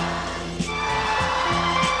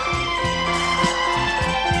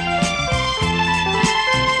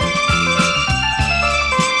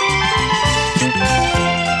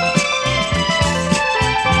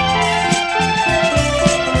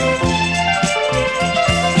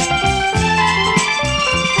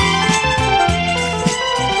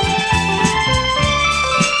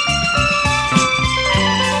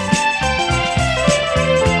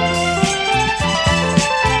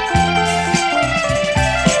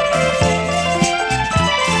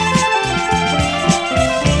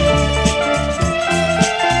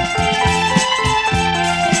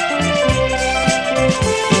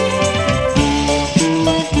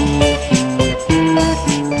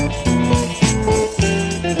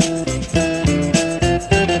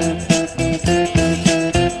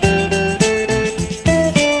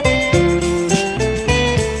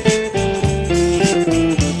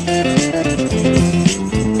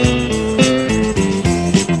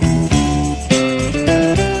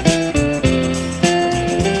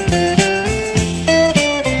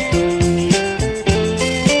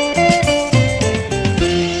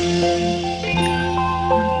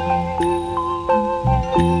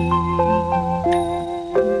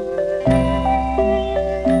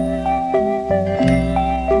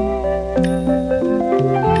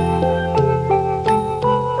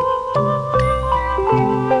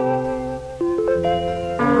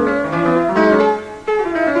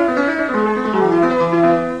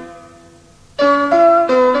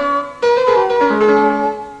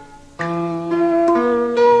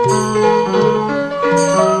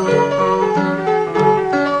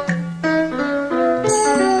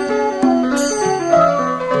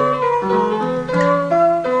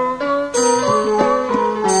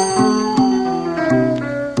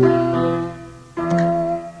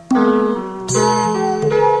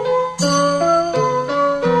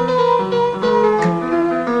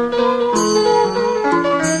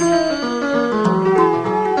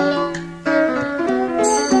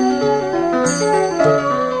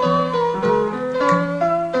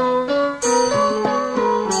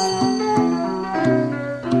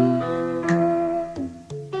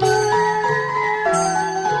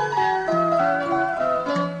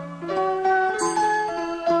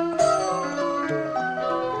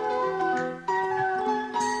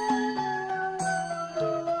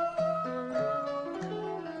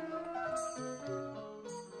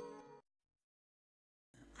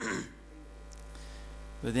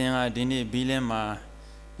ဦးဇင်းကဒီနေ့ဘီလင်းမှာ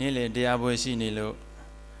နေ့လေတရားပွဲရှိနေလို့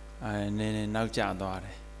နေနောက်ကျသွားတ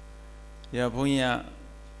ယ်ဒီတော့ဘုန်းကြီးက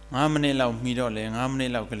9မိနစ်လောက်မှီတော့လေ9မိန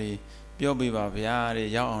စ်လောက်ကလေးပြောပြပါဗျာတဲ့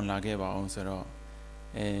ရောက်အောင်လာခဲ့ပါအောင်ဆိုတော့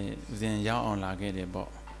ဦးဇင်းရောက်အောင်လာခဲ့တယ်ပေါ့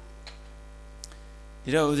ဒီ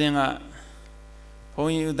တော့ဦးဇင်းကဘု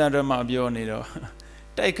န်းကြီးဥဒ္ဒရမပြောနေတော့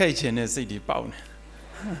တိုက်ခိုက်ခြင်းနဲ့စိတ်တွေပေါက်နေ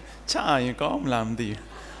ချရင်ကောင်းမလားမသိဘူး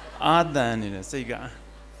အာတန်နေတဲ့စိတ်က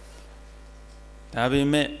ဒါပေ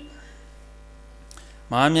မဲ့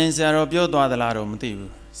မဟာမြိုင်ဆရာတော်ပြောသွားသလားတော့မသိ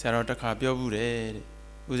ဘူးဆရာတော်တစ်ခါပြောဘူးတယ်တဲ့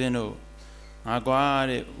ဦးဇင်းတို့ငါကွာ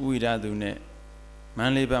တဲ့ဥဝိဒသူနဲ့မန္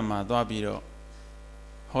တလေးဘက်မှာသွားပြီးတော့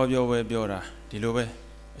ဟောပြောပွဲပြောတာဒီလိုပဲ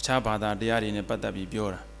အခြားဘာသာတရားတွေနဲ့ပတ်သက်ပြီးပြော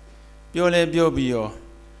တာပြောလဲပြောပြီးရော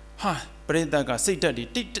ဟာပရိသတ်ကစိတ်ဓာတ်တွေ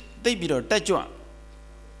တိတ်ပြီးတော့တက်ကြွ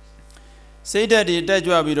စိတ်ဓာတ်တွေတက်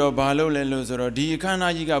ကြွပြီးတော့ဘာလုပ်လဲလို့ဆိုတော့ဒီအခမ်းအ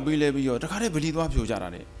နားကြီးကပြီးလဲပြီးတော့တခါတည်းဗလီသွားဖြိုကြတာ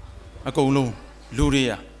တဲ့အကုန်လုံးလူတွေ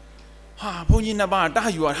ကဟာဘုန်းကြီးနှစ်ပါးတား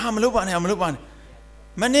ယူရဟာမလုပ်ပါနဲ့မလုပ်ပါနဲ့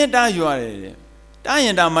မနေ့တားယူရတယ်တဲ့တားရ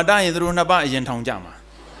င်တာမတားရင်သူတို့နှစ်ပါးအရင်ထောင်ကြမှာ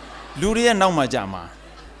လူတွေရဲ့နောက်မှာကြမှာ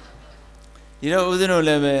ဒီတော့ဦးဇင်းတို့လ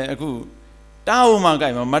ည်းပဲအခုတားဖို့မှကြို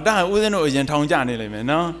က်မှာမတားရင်ဦးဇင်းတို့အရင်ထောင်ကြနေလိမ့်မယ်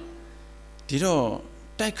နော်ဒီတော့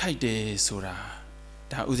တိုက်ခိုက်တယ်ဆိုတာ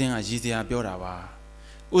ဒါဦးဇင်းကရည်စရာပြောတာပါ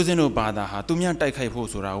ဦးဇင်းတို့ဘာသာဟာသူများတိုက်ခိုက်ဖို့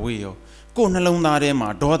ဆိုတာဝေးရောကိုယ်နှလုံးသားထဲမှာ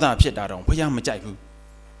ဒေါသဖြစ်တာတော့ဘုရားမကြိုက်ဘူး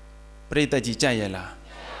ပရိသတ်ကြီးကြိုက်ရလား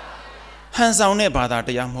ဟန်ဆောင်တဲ့ဘာသာတ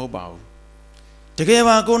ရားမဟုတ်ပါဘူးတကယ်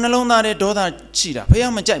ပါကိုယ်နှလုံးသားထဲဒေါသရှိတာဘု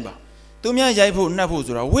ရားမကြိုက်ပါသူများရိုက်ဖို့နှက်ဖို့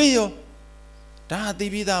ဆိုတာဝေးရော ဒါသိ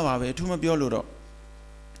ပြီးသားပါပဲအထူးမပြောလို့တော့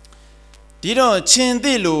ဒီတော့ချင်း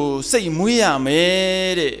သိလို့စိတ်မွေးရမ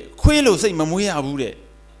ယ်တဲ့ခွေးလို့စိတ်မမွေးရဘူးတဲ့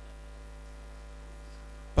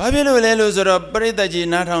ဘာဖြစ်လို့လဲလို့ဆိုတော့ပရိသတ်ကြီး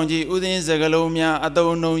နားထောင်ကြည့်ဥစဉ်စကလုံးများအ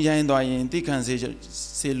တုံးနှုံရိုင်းသွားရင်သိခံ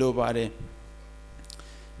စေလိုပါတယ်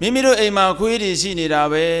မိမိတို့အိမ်မှာခွေးတွေရှိနေတာ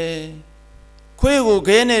ပဲခွေးကို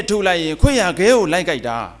ခဲနဲ့ထုလိုက်ရင်ခွေးရခဲကိုလိုက်ကြိုက်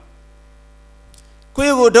တာ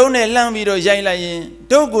ခွေးကိုဒုံးနဲ့လှမ်းပြီးတော့ရိုက်လိုက်ရင်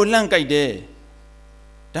ဒုတ်ကိုလှမ်းကြိုက်တယ်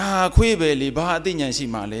ဒါခွေးပဲလေဘာအသိဉာဏ်ရှိ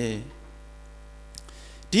မှလဲ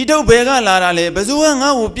ဒီဒုတ်ဘယ်ကလာတာလဲဘယ်သူက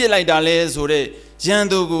ငါ့ကိုပြစ်လိုက်တာလဲဆိုတဲ့ရန်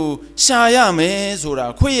သူကိုရှာရမယ်ဆိုတာ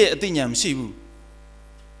ခွေးရဲ့အသိဉာဏ်မရှိဘူး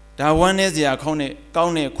ဒါဝမ်းနေစရာကောင်း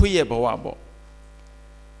တဲ့ခွေးရဲ့ဘဝပေါ့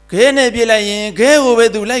ခဲနဲ့ပြစ်လိုက်ရင်ခဲကိုပဲ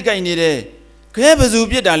သူလိုက်ကြိုက်နေတယ်ခဲဘယ်သူ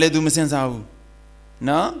ပြစ်တာလဲသူမစင်စားဘူး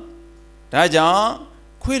နော်ဒါကြောင့်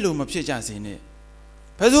ခွေးလိုမဖြစ်ကြစေနဲ့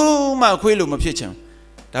ဘယ်သူမှခွေးလိုမဖြစ်ချင်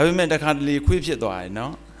ဒါပေမဲ့တခါတလေခွေးဖြစ်သွားတယ်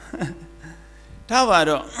နော်ထားပါ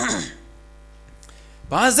တော့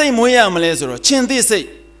ဘာစိတ်မွေးရမလဲဆိုတော့ချင်းသိစိတ်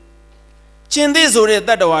ချင်းသိဆိုတဲ့တ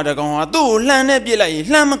တ္တဝါတကောင်ဟာသူ့ကိုလှန်နဲ့ပြစ်လိုက်ရင်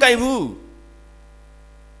လှန်မကြိုက်ဘူး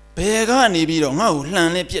ဘယ်ကနေပြီးတော့ငါ့ကိုလှန်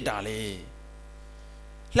နဲ့ပြစ်တာလဲ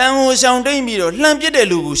လှန်ကိုရှောင်တိတ်ပြီးတော့လှန်ပြစ်တဲ့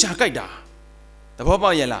လူကိုရှာကြိုက်တာသဘော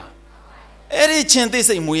ပေါက်ရဲ့လားအဲ့ဒီချင်းသိ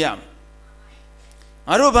စိတ်မွေးရမယ်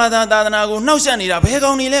ငါတို့ဘာသာသာသနာကိုနှောက်ယှက်နေတာဘယ်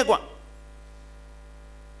ကောင်နေလဲကွာ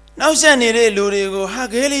နှောက်ယှက်နေတဲ့လူတွေကိုဟာ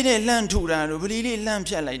ခဲလေးနဲ့လှမ်းထူတာတို့ဗလီလေးလှမ်း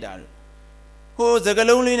ဖြတ်လိုက်တာတို့ဟိုစက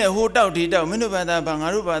လုံးလေးနဲ့ဟိုတောက်ဒီတောက်မင်းတို့ဘာသာဘာငါ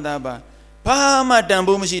တို့ဘာသာဘာဘာမှတန်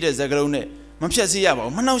ဖိုးမရှိတဲ့စကလုံးနဲ့မဖြတ်စီရပါ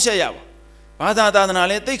ဘူးမနှောက်ယှက်ရပါဘာသာသာသနာ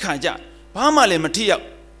လည်းသိခါကြဘာမှလည်းမထိရောက်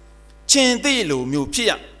ချင်းသိလို့မျိုးဖြစ်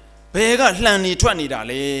ရဘယ်ကလှန်နေထွက်နေတာ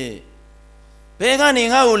လဲဘယ်ကနေ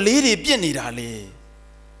ငါ့ကိုလေးတွေပြစ်နေတာလဲ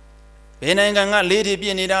ဘယ်နိုင်ငံကလေးတွေပြ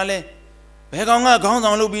စ်နေတာလဲဘယ်ကောင်ကခေါင်း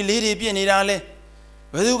ဆောင်လုပ်ပြီးလေးတွေပြစ်နေတာလဲ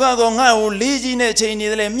ဘယ်သူကတော့ငါ့ကိုလေးကြီးနဲ့ချိန်နေ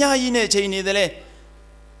တယ်လဲမြားကြီးနဲ့ချိန်နေတယ်လဲ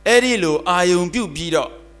အဲ့ဒီလိုအာယုံပြုတ်ပြီး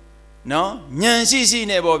တော့နော်ညံရှိ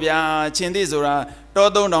နဲ့ပေါ့ဗျာချင်းသိဆိုတာတော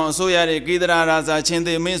သုံးတောင်အစိုးရတဲ့ကေသရာရာဇာချင်း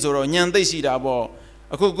သိမင်းဆိုတော့ညံသိရှိတာပေါ့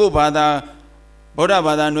အခုကို့ဘာသာဗုဒ္ဓ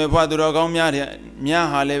ဘာသာຫນွယ်ဖွားသူတော်ကောင်းများတဲ့များ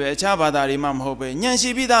ဟာလည်းပဲအခြားဘာသာတွေမှမဟုတ်ပဲညံရှိ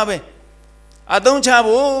ပြီးသားပဲအသုံးချ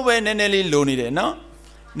ဖို့ပဲနည်းနည်းလေးလိုနေတယ်နော်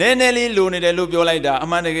နည်းနည်းလေးလိုနေတယ်လို့ပြောလိုက်တာအ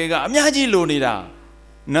မှန်တကယ်ကအများကြီးလိုနေတာ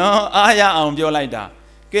နော်အားရအောင်ပြောလိုက်တာ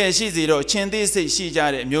ကဲရှိစီတော့ချင်းသိစိတ်ရှိကြ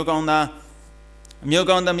တဲ့အမျိုးကောင်းသားအမျိုး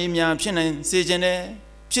ကောင်းသမီးများဖြစ်နိုင်စေခြင်းနဲ့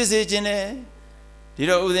ဖြစ်စေခြင်းနဲ့ဒီ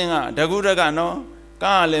တော့ဥစဉ်ကတကူတကနော်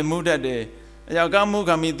ကားလည်းမူးတတ်တယ်အကြောင်းကားမူး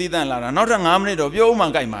ခံပြီးတည်တန့်လာတာနောက်ထပ်9မိနစ်တော့ပြောဦးမှ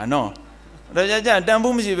ကြိုက်မှာနော်တော့ကြတန်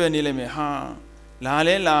ဖို့မရှိပဲနေလိမ့်မယ်ဟာလာ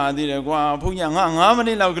လဲလာသေးတယ်ကွာဘုန်းကြီးငါ9မိန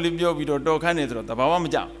စ်လောက်ကလေးပြောပြီးတော့တော်ခန့်နေဆိုတော့တဘာဝမ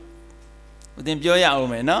ကြောက်ဥစဉ်ပြောရအော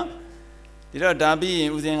င်မယ်နော်ဒီတော့ဒါပြီးရင်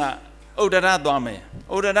ဥစဉ်ကဥဒ္ဒရသွားမယ်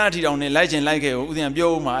ဥဒ္ဒရထီတောင်နဲ့လိုက်ချင်လိုက်ခဲ့ကိုဥစဉ်ပြော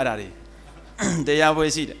ဦးမှာအဲ့ဒါတွေတရားပွဲ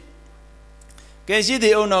ရှိတယ်ကဲရှိ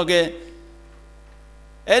သေးအောင်တော့ကဲ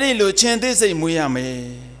အဲ့ဒီလိုချင်းသိစိတ်မွေးရမယ်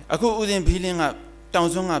အခုဥစဉ်ဖီးလင်းကတောင်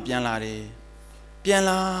စွန်းကပြန်လာတယ်ပြန်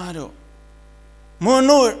လာတော့မွန်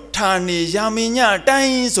တို့ဌာနေယာမင်းညတို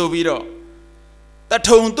င်းဆိုပြီးတော့တ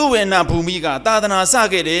ထုံသူဝေနဘူမိကသာသနာစ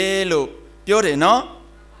ခဲ့တယ်လို့ပြောတယ်နော်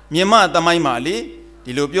မြမသမိုင်းမှာလေ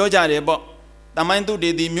ဒီလိုပြောကြတယ်ပေါ့သမိုင်းသူတေ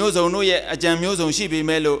တီမျိုးစုံတို့ရဲ့အကြံမျိုးစုံရှိပေ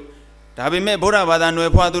မဲ့လို့ဒါပေမဲ့ဗုဒ္ဓဘာသာຫນွ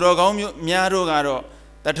ယ်ဖွားသူတော်ကောင်းများတို့ကတော့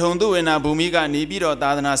တထုံသူဝေနဘူမိကနေပြီးတော့သာ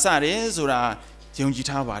သနာစတယ်ဆိုတာယုံကြည်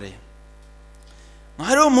ထားပါတယ်ငါ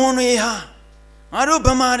တို့မွန်တွေဟာငါတို့ဗ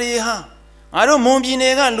မာတွေဟာငါတို့မွန်ပြည်န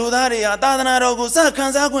ယ်ကလူသားတွေဟာသာသနာတော်ကိုစခံ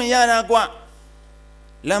စားခွင့်ရတာကွ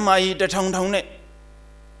လက်မကြီးတထောင်ထောင်နဲ့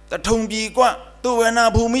တထုံပြည်ကွသူဝေန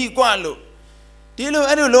ဘူမိကွလို့ဒီလို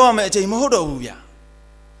အဲ့လိုလုပ်ရမယ့်အချိန်မဟုတ်တော့ဘူးဗျာ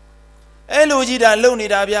အဲ့လိုကြီးတာလုံနေ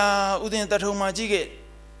တာဗျာဥစဉ်တထုံမှာကြီးခဲ့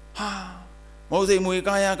ဟာမဟုတ်စိတ်မွေ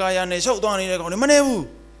ကာယနဲ့ရှောက်သွားနေတဲ့ကောင်တွေမနေဘူး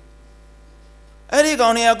အဲ့ဒီကော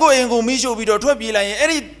င်တွေကကိုယ့်အိမ်ကိုမိရှို့ပြီးတော့ထွက်ပြေးလိုက်ရင်အဲ့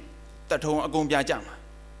ဒီတထုံအကုန်ပြကြမှာ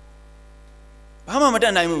ဘာမှမတ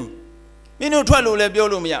တ်နိုင်ဘူးမင်းတို့ထွက်လို့လည်းပြော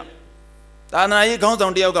လို့မရသာသနာရေးခေါင်းဆော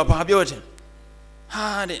င်တယောက်ကဘာပြောချင်ဟာ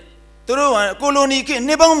တဲ့သူတို့ကကိုလိုနီခေတ်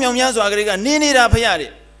နှစ်ပေါင်းမြောင်များစွာကလေးကနေနေတာဖရ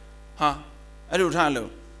တဲ့ဟာအဲ့လိုထားလို့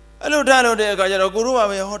တဲ့အခါကျတော့ကိုတို့က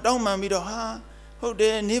ပဲဟောတောင်းပန်ပြီးတော့ဟာဟုတ်တ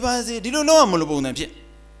ယ်နေပါစေဒီလိုလောက်မလို့ပုံစံဖြစ်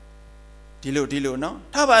ဒီလိုနော်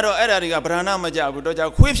ထားပါတော့အဲ့ဒါတွေကဗราဏမကြဘူးတော့ကြော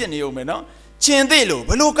င့်ခွေးဖြစ်နေအောင်မယ်နော်ချင်းသိလို့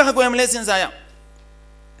ဘလို့ကာကွယ်မလဲစဉ်းစားရအောင်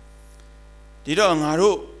ဒီတော့ငါ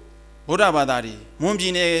တို့ဗုဒ္ဓဘာသာတွေမွန်ပြ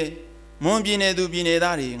ည်နယ်သူပြည်နယ်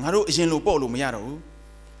သားတွေငါတို့အရင်လိုပေါ့လို့မရတော့ဘူး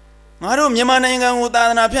ငါတို့မြန်မာနိုင်ငံကိုသာ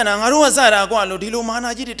သနာဖြန့်တာငါတို့ကစတာကွာလို့ဒီလိုမာနာ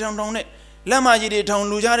ကြီးတွေထောင်နဲ့လက်မကြီးတွေထောင်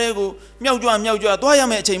လူကြတဲ့ကိုမြောက်ကြွသွားရ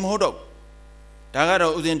မယ့်အချိန်မဟုတ်တော့ဒါက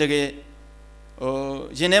တော့ဥစဉ်တကယ်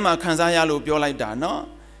ရင်ထဲမှာခံစားရလို့ပြောလိုက်တာနော်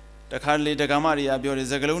တခါလေတက္ကမတွေကပြောတယ်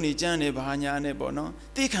စကလုံးကြီးကြမ်းနေဘာညာနဲ့ပေါ့နော်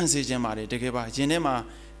သိခံစေခြင်းပါတယ်တကယ်ပါရင်ထဲမှာ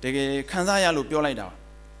တကယ်ခံစားရလို့ပြောလိုက်တာ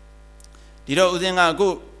ဒီတော့ဦးဇင်းကအခု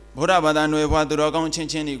ဗုဒ္ဓဘာသာຫນွယ်ဘွားသူတော်ကောင်းချင်း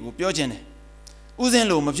ချင်းတွေကိုပြောခြင်းတယ်ဦးဇင်း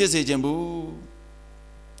လို့မဖြစ်စေခြင်းဘူး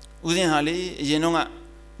ဦးဇင်းဟာလေအရင်တော့က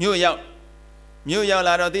မြို့ရောက်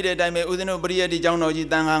လာတော့သိတဲ့အတိုင်းပဲဦးဇင်းတို့ပရိယတ်ဒီကျောင်းတော်ကြီး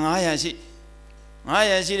တန်ခါ900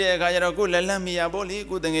ရှိတဲ့အခါကျတော့ကိုလက်လက်မိရပေါ့လေ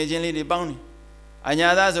ကိုတငယ်ချင်းလေးတွေပေါင်းနေအညာ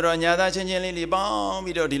သားဆိုတော့ညာသားချင်းချင်းလေးတွေပေါင်း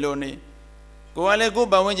ပြီးတော့ဒီလိုနေကိုကလည်းကို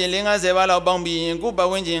ပတ်ဝန်းကျင်50ပါးလောက်ပေါင်းပြီးရင်ကိုပတ်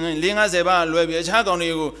ဝန်းကျင်50ပါးလွယ်ပြီးအခြားကောင်တွေ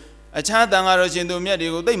ကိုအခြားတန်ဃာတော်ရှင်သူမြတ်တွေ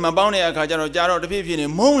ကိုသိမပေါင်းတဲ့အခါကျတော့ကြာတော့တဖြည်းဖြည်း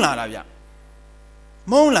နဲ့မုန်းလာတာဗျ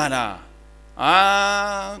မုန်းလာတာ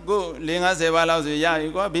ကို50ပါးလောက်ဆိုရပြီ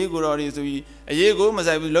ကွာဘေးကိုတော်တွေဆိုပြီးအရေးကိုမ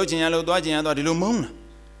ဆိုင်ဘူးလှုပ်ချင်ရလို့သွားချင်ရသွားဒီလိုမုန်း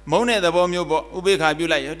တဲ့သဘောမျိုးပေါ့ဥပိ္ပခာပြု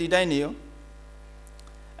လိုက်ရောဒီတိုင်းနေရော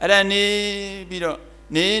အဲ့ဒါနေပြီးတော့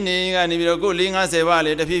နေကနေပြီးတော့ကို50ပါးလ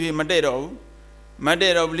ည်းတဖြည်းဖြည်းမတည့်တော့ဘူး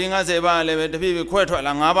50ပါးလည်းပဲတဖြည်းဖြည်းခွဲထွက်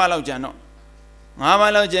လာ5ပါးလောက်ကျန်တော့5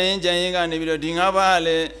ပါးလောက်ကျန်ရင်ကနေပြီးတော့ဒီ5ပါးလ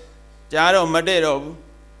ည်းကြားတော့မတည့်တော့ဘူး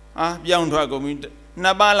ပြောင်းထွက်ကုန်ပြီ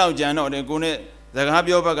2ပါးလောက်ကျန်တော့တယ်ကိုနဲ့စကား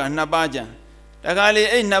ပြောဘက်က2ပါးကျန်တခါလေ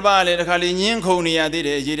အဲ့2ပါးလည်းတခါလေညင်းခုန်နေရသေးတ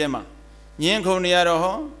ယ်အရေးထဲမှာညင်းခုန်နေရတော့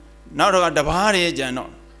ဟောနောက်တော့တပါးတွေကျန်တော့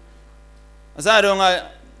အစတော့က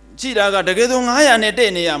ကြည့်တာကတကယ်ဆို900နဲ့တဲ့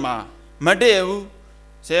နေရမှာမတဲ့ဘူး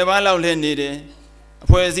10ပါးလောက်လည်းနေတယ်အ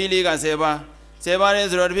ဖွဲ့အစည်းလေးက10ပါးလဲ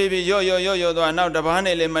ဆိုတော့တဖြည်းဖြည်းရော့သွားနောက်တပါး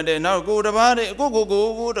နဲ့လည်းမတဲ့နောက်ကိုတပါး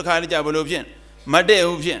ကိုတခါလေးကြဘလို့ဖြစ်မတဲ့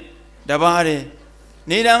ဘူးဖြစ်တပါးတယ်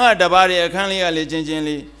နေတာကတပါးတယ်အခန်းလေးကလည်းချင်း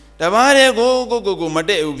လေးတပါးတယ်ကိုမ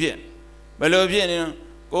တဲ့ဘူးဖြစ်ဘယ်လိုဖြစ်နေ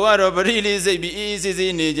ကိုကတော့ပရိလေးစိတ်ပြီးအေး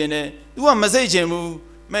ဆေးနေခြင်းနဲ့ तू ကမစိတ်ချင်ဘူး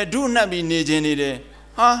မဲ့ဒုနှက်ပြီးနေခြင်းနေတယ်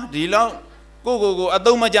ဒီလောက်ကိုအ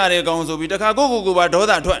သုံးမကျတဲ့ကောင်ဆိုပြီးတခါကိုပါဒေါ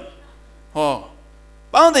သထွက်ဟော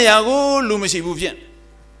ပေါင်းတရားကိုလူမရှိဘူးဖြစ်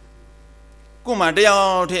ကိုမှတယော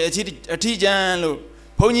က်ထဲအထီးကျန်လို့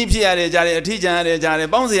ဘုန်းကြီးဖြစ်ရတယ်ကြားတယ်အထီးကျန်ရတယ်ကြားတယ်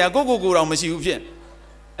ပေါင်းစရာကိုတော့မရှိဘူးဖြစ်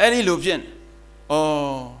အဲ့ဒီလိုဖြစ်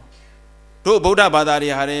တို့ဗုဒ္ဓဘာသာ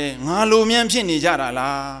တွေဟာတဲ့ငါလိုမြန်းဖြစ်နေကြတာ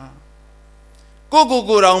လားကို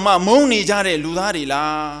တော့မှမုန်းနေကြတဲ့လူသားတွေ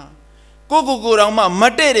လားကိုတော့မှမ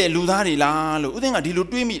တည့်တဲ့လူသားတွေလားလို့ဦးသိန်းကဒီလို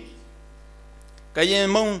တွေးမိကရင်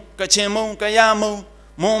မုန်းကချင်မုန်းကရမုန်း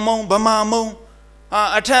မွန်မုန်းဗမာမုန်း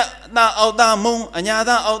အထက်သားအောက်သားမုန်းအညာ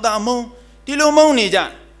သားအောက်သားမုန်းဒီလိုမုန်းနေကြ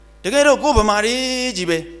တကယ်တော့ကိုဗမာတွေကြီး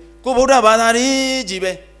ပဲကိုဗုဒ္ဓဘာသာတွေကြီး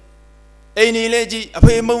ပဲအိမ်နေလေကြီးအ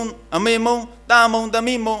ဖေမုန်းအမေမုန်းတာမုန်းသ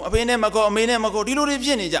မီးမုန်းအဖေနဲ့မခေါ်အမေနဲ့မခေါ်ဒီလိုတွေဖြ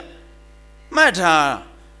စ်နေကြမှတ်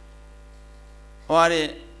ထားဟောတဲ့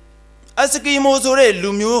အစကီမိုဆိုတဲ့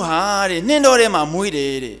လူမျိုးဟာတဲ့နှင်းတော်ထဲမှာမွေးတ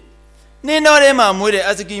ယ်တဲ့နှင်းတော်ထဲမှာမွေးတဲ့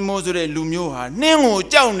အစကီမိုဆိုတဲ့လူမျိုးဟာနှင်းကို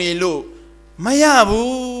ကြောက်နေလို့မရ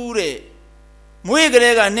ဘူးတဲ့မွေးက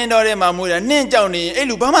လေးကနှင်းတော်ထဲမှာမွေးတာနှင်းကြောက်နေရင်အဲ့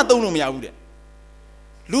လူဘာမှသုံးလို့မရဘူးတဲ့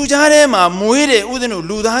လူကြားထဲမှာမွေးတဲ့ဥစဉ်တို့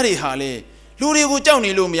လူသားတွေဟာလေလူတွေကိုကြောက်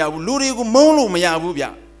နေလို့မရဘူးလူတွေကိုမုန်းလို့မရဘူးဗျ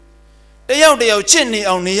တယောက်ချစ်နေ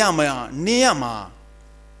အောင်နေရမှာ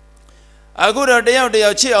အခုတော့တယောက်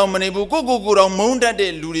ချစ်အောင်မနေဘူးကိုတော့မုန်းတတ်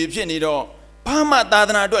တဲ့လူတွေဖြစ်နေတော့ဘာမှသာသ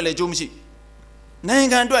နာအတွက်လည်းကြိုးမရှိနိုင်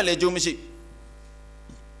ငံအတွက်လည်းကြိုးမရှိ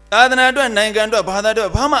သာသနာအတွက်နိုင်ငံအတွက်ဘာသာအတွက်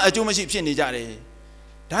ဘာမှအကျိုးမရှိဖြစ်နေကြတယ်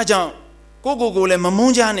ဒါကြောင့်ကိုလည်းမမု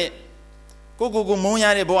န်းကြနဲ့ကိုမုန်းရ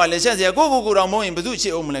တဲ့ဘဝလည်းဆက်စရာကိုတော့မုန်းရင်ဘယ်သူချ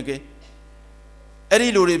စ်အောင်မလဲကဲအဲ့ဒီ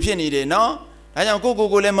လူတွေဖြစ်နေတယ်နော်ဒါကြောင့်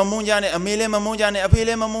ကိုလည်းမမုန်းကြနဲ့အမေလည်းမမုန်းကြနဲ့အဖေလ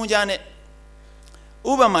ည်းမမုန်းကြနဲ့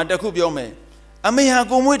ဥပမာတစ်ခုပြောမယ်အမေဟာ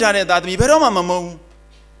ကိုမွေးထားတဲ့သားသမီးဘယ်တော့မှမမုန်းဘူး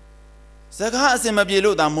စကားအစင်မပြေ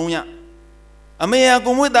လို့သာမုန်းရအမေဟာ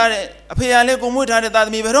ကိုမွေးထားတဲ့အဖေဟာလည်းကိုမွေးထားတဲ့သားသ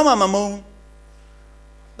မီးဘယ်တော့မှမမုန်း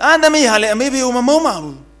သားသမီးဟာလည်းအမေဖေကိုမမုန်းပါ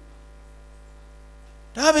ဘူး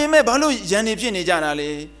ဒါပေမဲ့ဘာလို့ရန်နေဖြစ်နေကြတာလဲ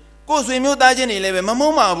ကိုယ်ဆွေမျိုးသားချင်းတွေလည်းပဲမမု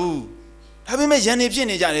န်းပါဘူးဒါပေမဲ့ရန်နေဖြစ်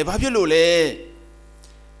နေကြတယ်ဘာဖြစ်လို့လဲ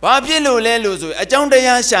လို့ဆိုရင်အကြောင်းတ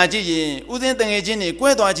ရားရှာကြည့်ရင်ဥစဉ်တငယ်ချင်းတွေကွဲ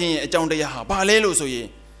သွားခြင်းရဲ့အကြောင်းတရားဟာဘာလဲလို့ဆိုရင်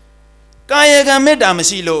ကာယကံမေတ္တာမ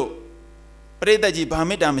ရှိလို့ပရိသတ်ကြီးဘာ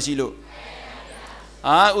မေတ္တာမရှိလို့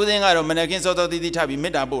ဥစဉ်ကတော့မနခင်စောတီးထပြီးမေ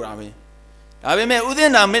တ္တာပို့တာပဲဒါပေမဲ့ဥစဉ်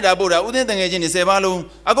နာမေတ္တာပို့တာဥစဉ်တငယ်ချင်းတွေ10ပါးလုံး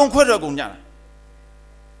အကုန်ခွဲတော့ကုန်ကြတာ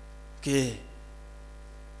ကဲ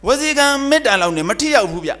ဝစီကံမေတ္တာလောက်နဲ့မထိရောက်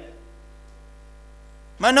ဘူးဗျ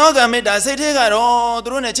မနောကံမေတ္တာစိတ်ထဲကတော့သူ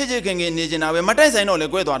တို့နဲ့ချစ်ခင်နေကြတာပဲမတိုက်ဆိုင်တော့လဲ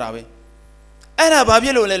ကွဲသွားတာပဲအဲ့ဒါဘာဖြ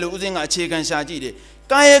စ်လို့လဲလို့ဥစဉ်ကအခြေခံရှာကြည့်တယ်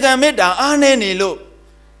ကာယကံမေတ္တာအားနည်းနေလို့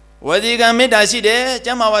ဝစီကံမေတ္တာရှိတယ်ကျ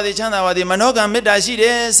မ်းမာပါသည်ချမ်းသာပါသည်မနောကံမေတ္တာရှိတ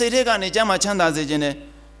ယ်စိတ်ထဲကနေကျမ်းမာချမ်းသာစေခြင်းနဲ့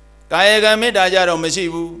ကာယကံမေတ္တာကြတော့မရှိ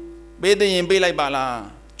ဘူးပေးသိရင်ပေးလိုက်ပါလား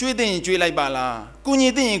ကျွေးသိရင်ကျွေးလိုက်ပါလားကူညီ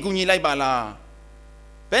သိရင်ကူညီလိုက်ပါလား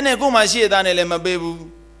ဘယ်နဲ့ကိုယ်မှရှိရသားနဲ့လည်းမပေးဘူး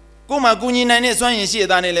ကိုယ်မှကူညီနိုင်တဲ့စွမ်းရင်ရှိရ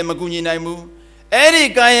သားနဲ့လည်းမကူညီနိုင်ဘူးအဲ့ဒီ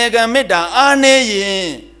ကာယကံမေတ္တာအားနည်းရင်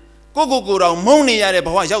Go money at a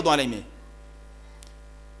boy out on me.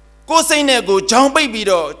 Go say nego, John baby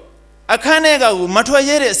do. A canega who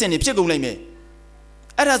matuayeres in the Piccoleme.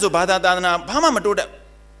 Arazo Bada Dana, Pama Matuda.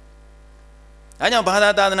 I know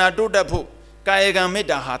Bada Dana do that poop. Kayaga made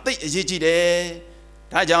a hat, Gigi de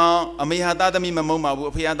Tajan, a Miha Dadami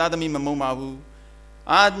Mamoma, Pia Dadami Mamoma.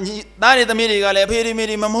 That is the meeting I appeared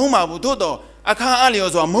meeting Mamoma, Toto, a car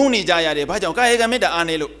alios or Mooney Jaya de Pajan Kayaga made a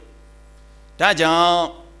anelo.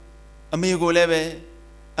 Tajan, amigo leve,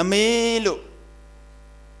 a melo.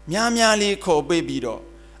 Mya-Nan ko baby do.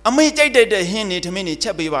 A may take the henny to many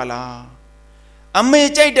chabivala. A may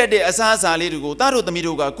take the asasa little, Taro the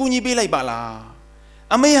Miruga, Kuni be like Bala.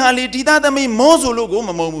 A may hardly did that me Mozulo go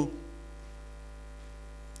Mamomu.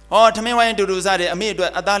 Or to me, why to do that? A may do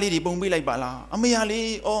a dali bombi like Bala. A may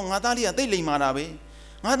hardly, oh, Natalia, they lay Malawe.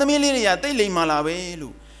 Natamilia, they lay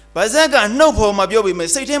Malawe. Bazaga, no poem of Yobi may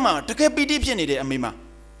say to him, to keep be deep in it, Amima.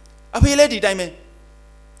 A pay lady dime.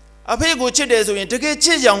 A pay go chiddes win to get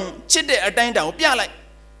chidjong, chidde a dine down, pia like.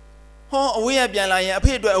 Oh, we are Biala, a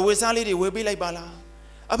pay to a salary will be like Bala.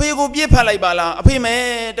 A pay go be palai Bala, a pay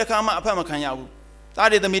me the Kama Pamakanyabu.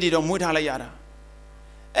 That is the middle of Mutalayada.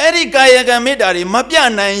 Eric Gayaga Medari,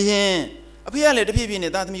 Mya-Nan, a pay let the people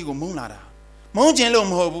in that me go Munada. Monjin Lom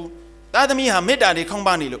Hobu, that me have Medari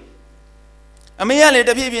Combanilo. A may let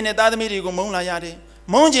the people in that meeting go Munayade.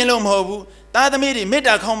 Monjin Lom Hobu, that meeting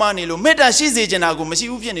Meda Combanilo, Meda Shizago,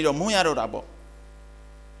 Messiupian or Muyarabo.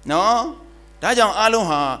 No, Tajan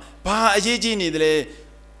Aloha, Pa Gigi Nidle,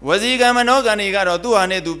 was he Gamanogani got or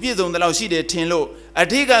 200 to Piz on the Laushide Tinlo, a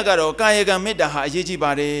Tiga got or Kayaga Meda Gigi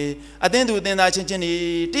Bade, attend to the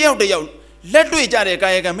Nachini, Teo de Yon, let do each other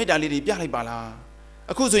Kayaga Meda Lidi Pialibala.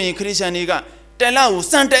 A Kuzu Christian Niga, Telau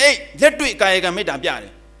Santa 8, let do it Kayaga Meda Piare.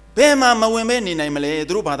 Bema Mawomen in Emile,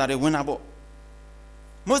 Drupa that Winabo.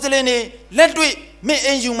 Mussolini, let do it, me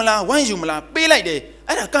and Jumala, one Jumala, be like day,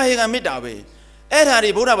 at a Kayaga Medawe. Era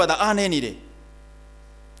de Buddha the Aneni.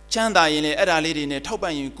 Chanda in a Era lady in a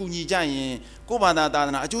Topan, Kuni Jain, Kubada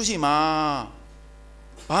Dana, Jushima.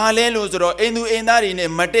 Paleluzro, Enu Enari in a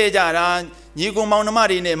Matejara, Nigo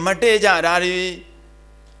Mountamari in a Matejari.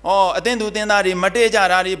 Oh, attend to Tenari,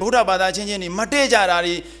 Matejari, Buddha Bada changing in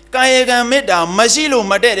Matejari, Kayaga Meda, Masilo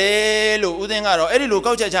Madere, Udengaro, Erilu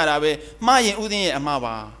Cocha Jarabe, Mayan Udin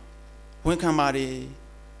Amaba. When Kamari.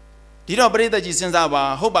 Did not break the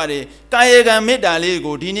Gisenzaba, Hobare, Kayaga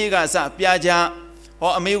Medalego, Diniga Sa, Piaja,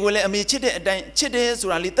 or Amigule, Ami Chide,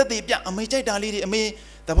 Suralita, Amicha Dalidi, Ami,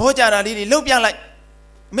 the Bojara Lidi, Lopia like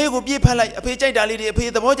Mego be palate, a page Dalidi, a pay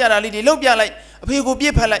the Bojara Lidi, Lopia like a pego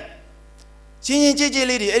be palate. Singing JJ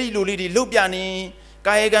Lady, Erilu Lidi, Lopiani,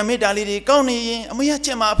 Kayaga Medalidi, Koni,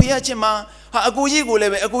 Amiachema, Piachema, Aguyi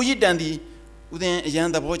Guleve, Aguyi Dandy, within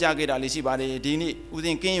Yan the Bojaga Lisibade, Dini,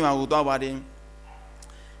 within Kima Udawadi.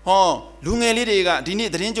 Oh, Lunga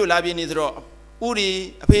Dini, the Rinjo Labi Nidro,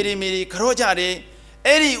 Uri, a peri miri, Karojade,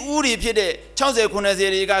 Eri Uri Pide, Chause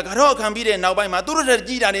Kunazeriga, Karo can be now by Matura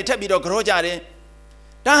Gida, the Tabido Karojade.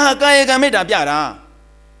 Taha Kayaga Meda Biara.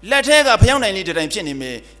 Let Hega Piona needed and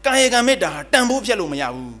Chinime, Kayaga Meda, Tambu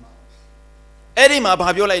Pialumayahu. Erima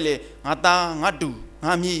Babiolale, Mata, Madu,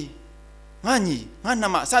 Mami, Mani,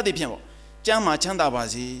 Manama, Sadi Piano, Jama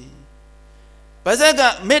Chandabazi.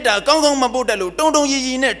 Bazaga Meda, Gong Mabudalo, don't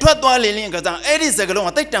ye in a Twatua Lilinga, Eddie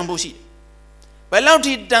Zagalon, take Tambushi. By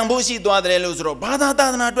Lauti Tambushi, Duadrelosro, Bada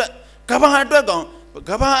Dana, Gaba Dragon,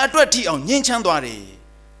 Gaba Adwati on Yin Chandwari.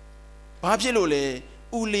 Papilole,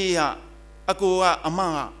 Ulia, Akoa,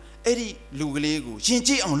 Amanga, Eddie Luglego,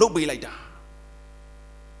 Shinchi on Lobi like that.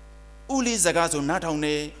 Uli Zagazo not on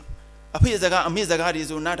a Pizaga, a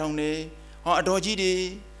Mizagadi, not on a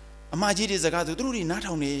Adojidi, a Majidi Zagazo, truly not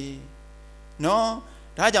on a. No,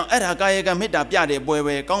 Tajan Era Kayaga Meda Piade,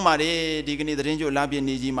 Boy, Comare, Dignity the Ranger Labian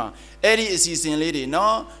Nijima, Eddie is season lady,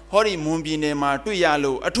 no, Hori Mumbine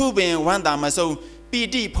Martuyalo, a tubin, one damaso,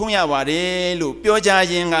 PD Punyawade, Lu, Pioja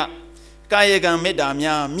Yenga, Kayaga Meda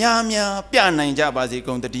Mya, Piana in Jabazi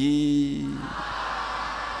come the D.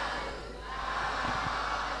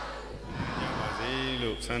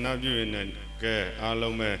 San of you in a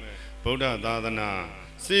Alome, Buddha Dadana.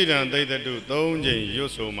 Sidan they do don't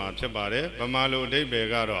Yosoma Chabare, Pamalo de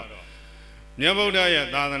Begaro.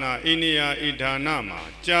 Nyaboda Dadana, Inia Itanama,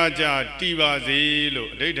 Jaja, Tiva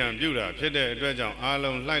Zilo, Dayton Buda, Pede Dredon,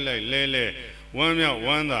 Alon, Lile, Lele, 1 Mya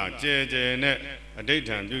Wanda, JJ Net, a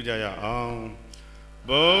Dayton Buja on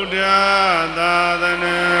Buddha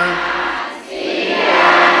Dadana.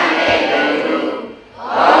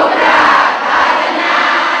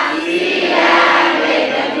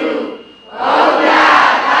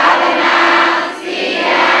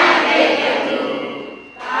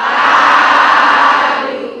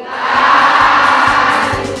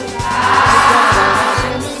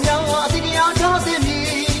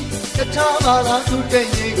 Tachabala to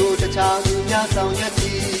Tengo, Tachadunya Sound Yeti,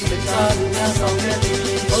 Tachadunya Sound Yeti,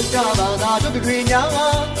 Ochabala to the Green Yama,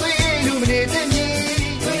 we illuminate me,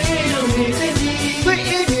 we illuminate me, we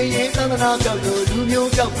illuminate Tanaka, Lumio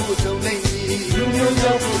Japu, so lady, Lumio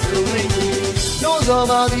Japu, so lady. No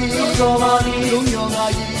Zavadi, Zavadi,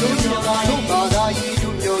 Lumiogai, Lumiogai, Lumbadai,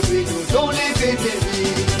 Lumio, don't live it in me.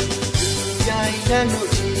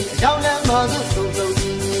 Yainochi, Yalan Mother, so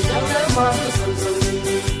Yalan Mother, so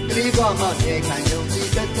Live on my neck, I know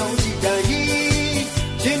that don't see the heat.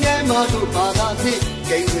 Jinama to Father,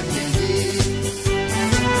 gave with me.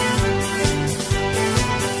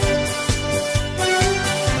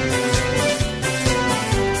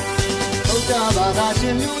 Ochabala,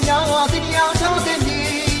 Shimuya, the outer than me.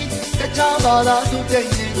 The Chabala to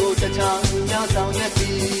Tengo, the Chamuya Sound Yeti,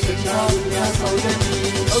 the Chamuya Sound Yeti.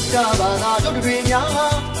 Ochabala to the Green Yama,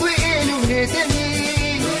 we illuminate me,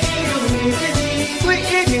 we illuminate me. We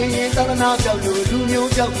ain't Tanaka, Lumio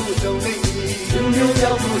Japu, so lady, Lumio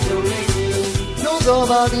Japu, so lady. No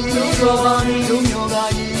Zavadi, no Zavadi,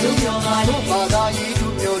 Lumiogai, Lumiogai, Lumbadai,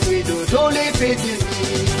 Lumio, don't live it in me.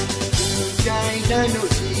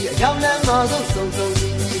 Yainochi, Yalan Mother, so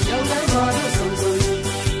Yalan Mother, so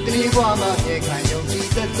Liwama, Yakayoki,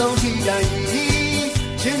 the Zoki,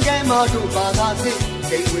 Shingama to Bada,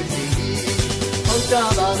 they will be.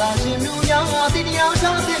 Ochabala, Shimuya, the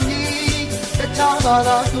outer me.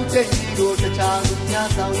 Tachabala to Tengo, Tachadunya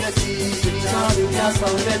Sound Yeti, Tachadunya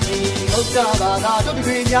Sound Yeti, Ochabala to the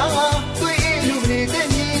Green Yama, we illuminate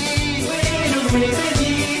me, we illuminate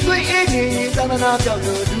me, we illuminate Tanaka,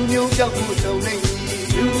 Lumio Japu, so lady,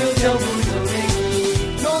 Lumio Japu, so lady.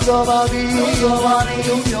 No Zavadi, no Zavadi,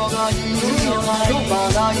 Lumiogai, Lumiogai,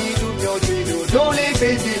 Lumbadai, Lumio, don't live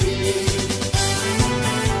it in me.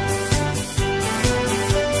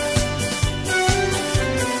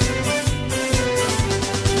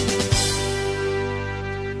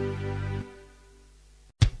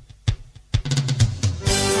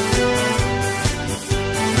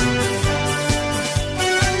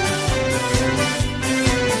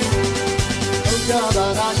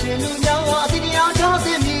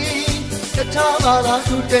 Ochabala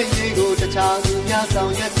to Tengo, the Chadunya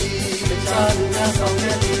Sound Yeti, the Chadunya Sound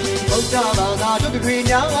Yeti. Ochabala to the Green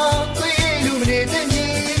Yama, we illuminate me,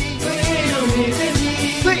 we illuminate me,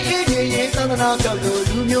 we illuminate Tanaka,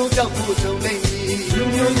 Lumio Japu, so lady,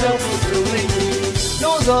 Lumio Japu, so lady.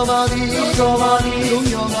 No Zavadi, no Zavadi,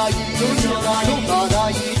 Lumiogai, Lumiogai,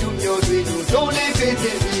 Lumbadai, Lumio, don't live it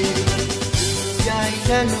in me.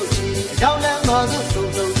 Yainochi, Yalan Mother, so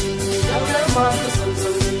Yalan Mother, so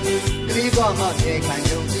Live on my neck, I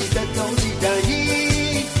know that don't see the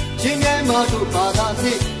heat. Jinama to Father,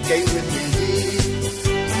 gave with me.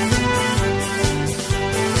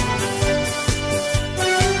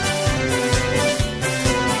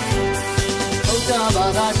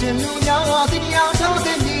 Ochabala, Shimuya, the outer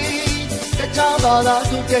than me. The Chabala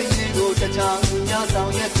to Tengo, the Chamuya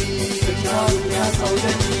Sound Yeti, the Chamuya Sound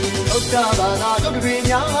Yeti. Ochabala to the Green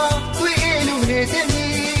Yama, we illuminate me,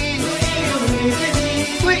 we illuminate me.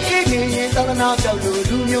 We ain't Tanaka,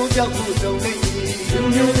 Lumio Japu, so lady,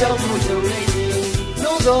 Lumio Japu, so lady.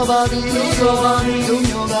 No Zavadi, no Zavadi,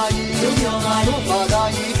 Lumiogai, Lumiogai,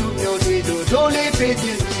 Lumbadai, Lumio, don't live it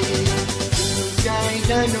in me.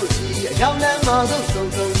 Yainochi, Yalan Mother, so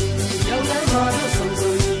Yalan Mother, so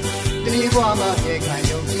Liwama,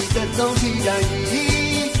 Yakayoki, the Zoki,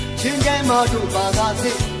 Shingama to Bada,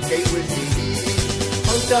 they will be.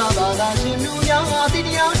 Ochabala, Shimuya, the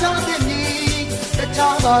outer me.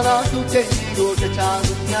 Tachabala to Tengo,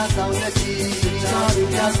 Tachadunya Sound Yeti,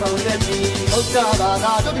 Tachadunya Sound Yeti.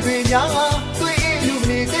 Ochabala to the Green Yama, we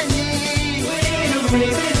illuminate me, we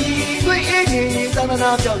illuminate me, we illuminate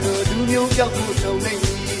Tanaka, Lumio Japu, so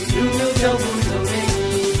lady, Lumio Japu, so lady.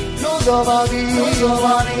 No Zavadi, no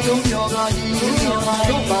Zavadi, Lumiogai, Lumiogai,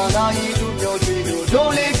 Lumbadai, Lumio,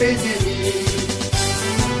 don't live it in me.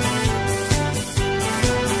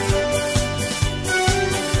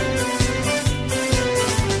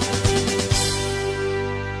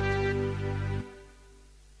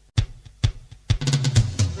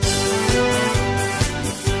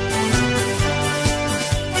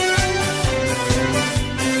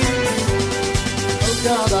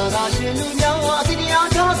 Ochabala, Shimuya, the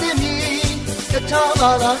outer than me. The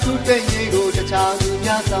Chabala to Tengo, the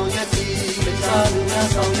Chadunya Sound Yeti, the Chadunya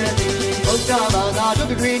Sound Yeti. Ochabala to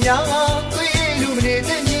the Green Yama, we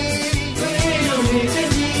illuminate me, we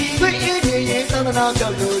illuminate me, we illuminate Tanaka,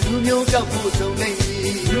 Lumio Japu, so lady,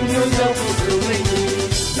 Lumio Japu, so lady.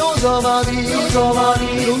 No Zavadi, no Zavadi,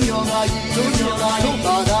 Lumiogai, Lumiogai,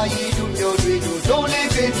 Lumbadai, Lumio, don't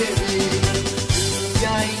live it in me.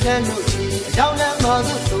 Yainochi, Yalan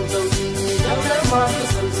Mother, so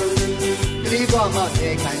qua mà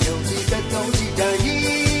để khăn dùng chỉ tất giống chỉ đời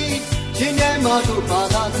đi trên ngày mà tụ bà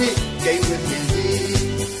ta thích cây quên tiền gì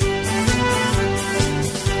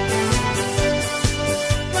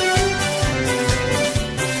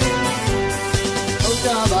âu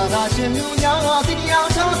cha bà ta xem như nhà thì đi áo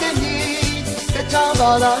cho tên gì tất cha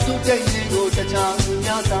bà ta tụ chạy đi ngồi tất cha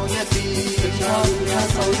nhà sao nhất đi tất cha nhà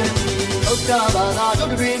sao nhất đi âu cha bà ta cho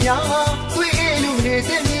được nhà tuy luôn để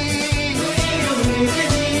tên gì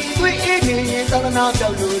tuy nên ta na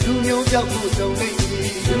chào đồ du miêu chào phụ sầu lên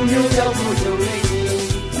du miêu chào phụ sầu lên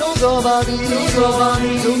nô go ba đi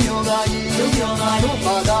du miêu ga yi nô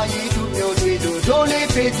ba ga yi du miêu đi du đô lê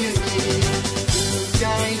phê tiền gì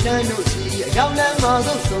chạy chạy nô chi giao lang mà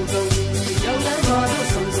dốc sầu sầu giao lang mà dốc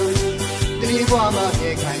sầu sầu đi qua mà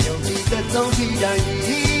để khai nhung chi tất giống chi đại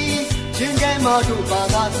gì trên cái mà du ba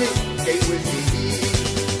ga thích cây quên gì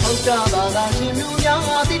ông cha ba ga chim miêu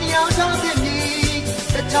nhà thì đi áo cho tiền gì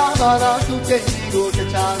tất cha bà ta tu chạy đi ngô tất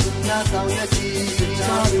cha nhà sao nhất đi tất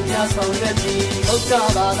cha nhà sao nhất đi ông cha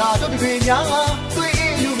bà ta cho đi nhà tuy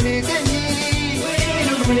luôn đi tên gì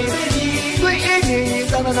tuy nên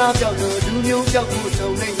ta na chào đồ du miêu chào phụ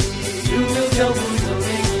sầu lên du miêu chào phụ sầu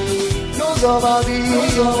lên nô go ba đi du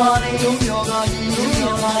miêu ga yi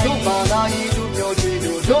nô ba ga yi du miêu đi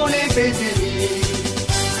du đô lê phê tiền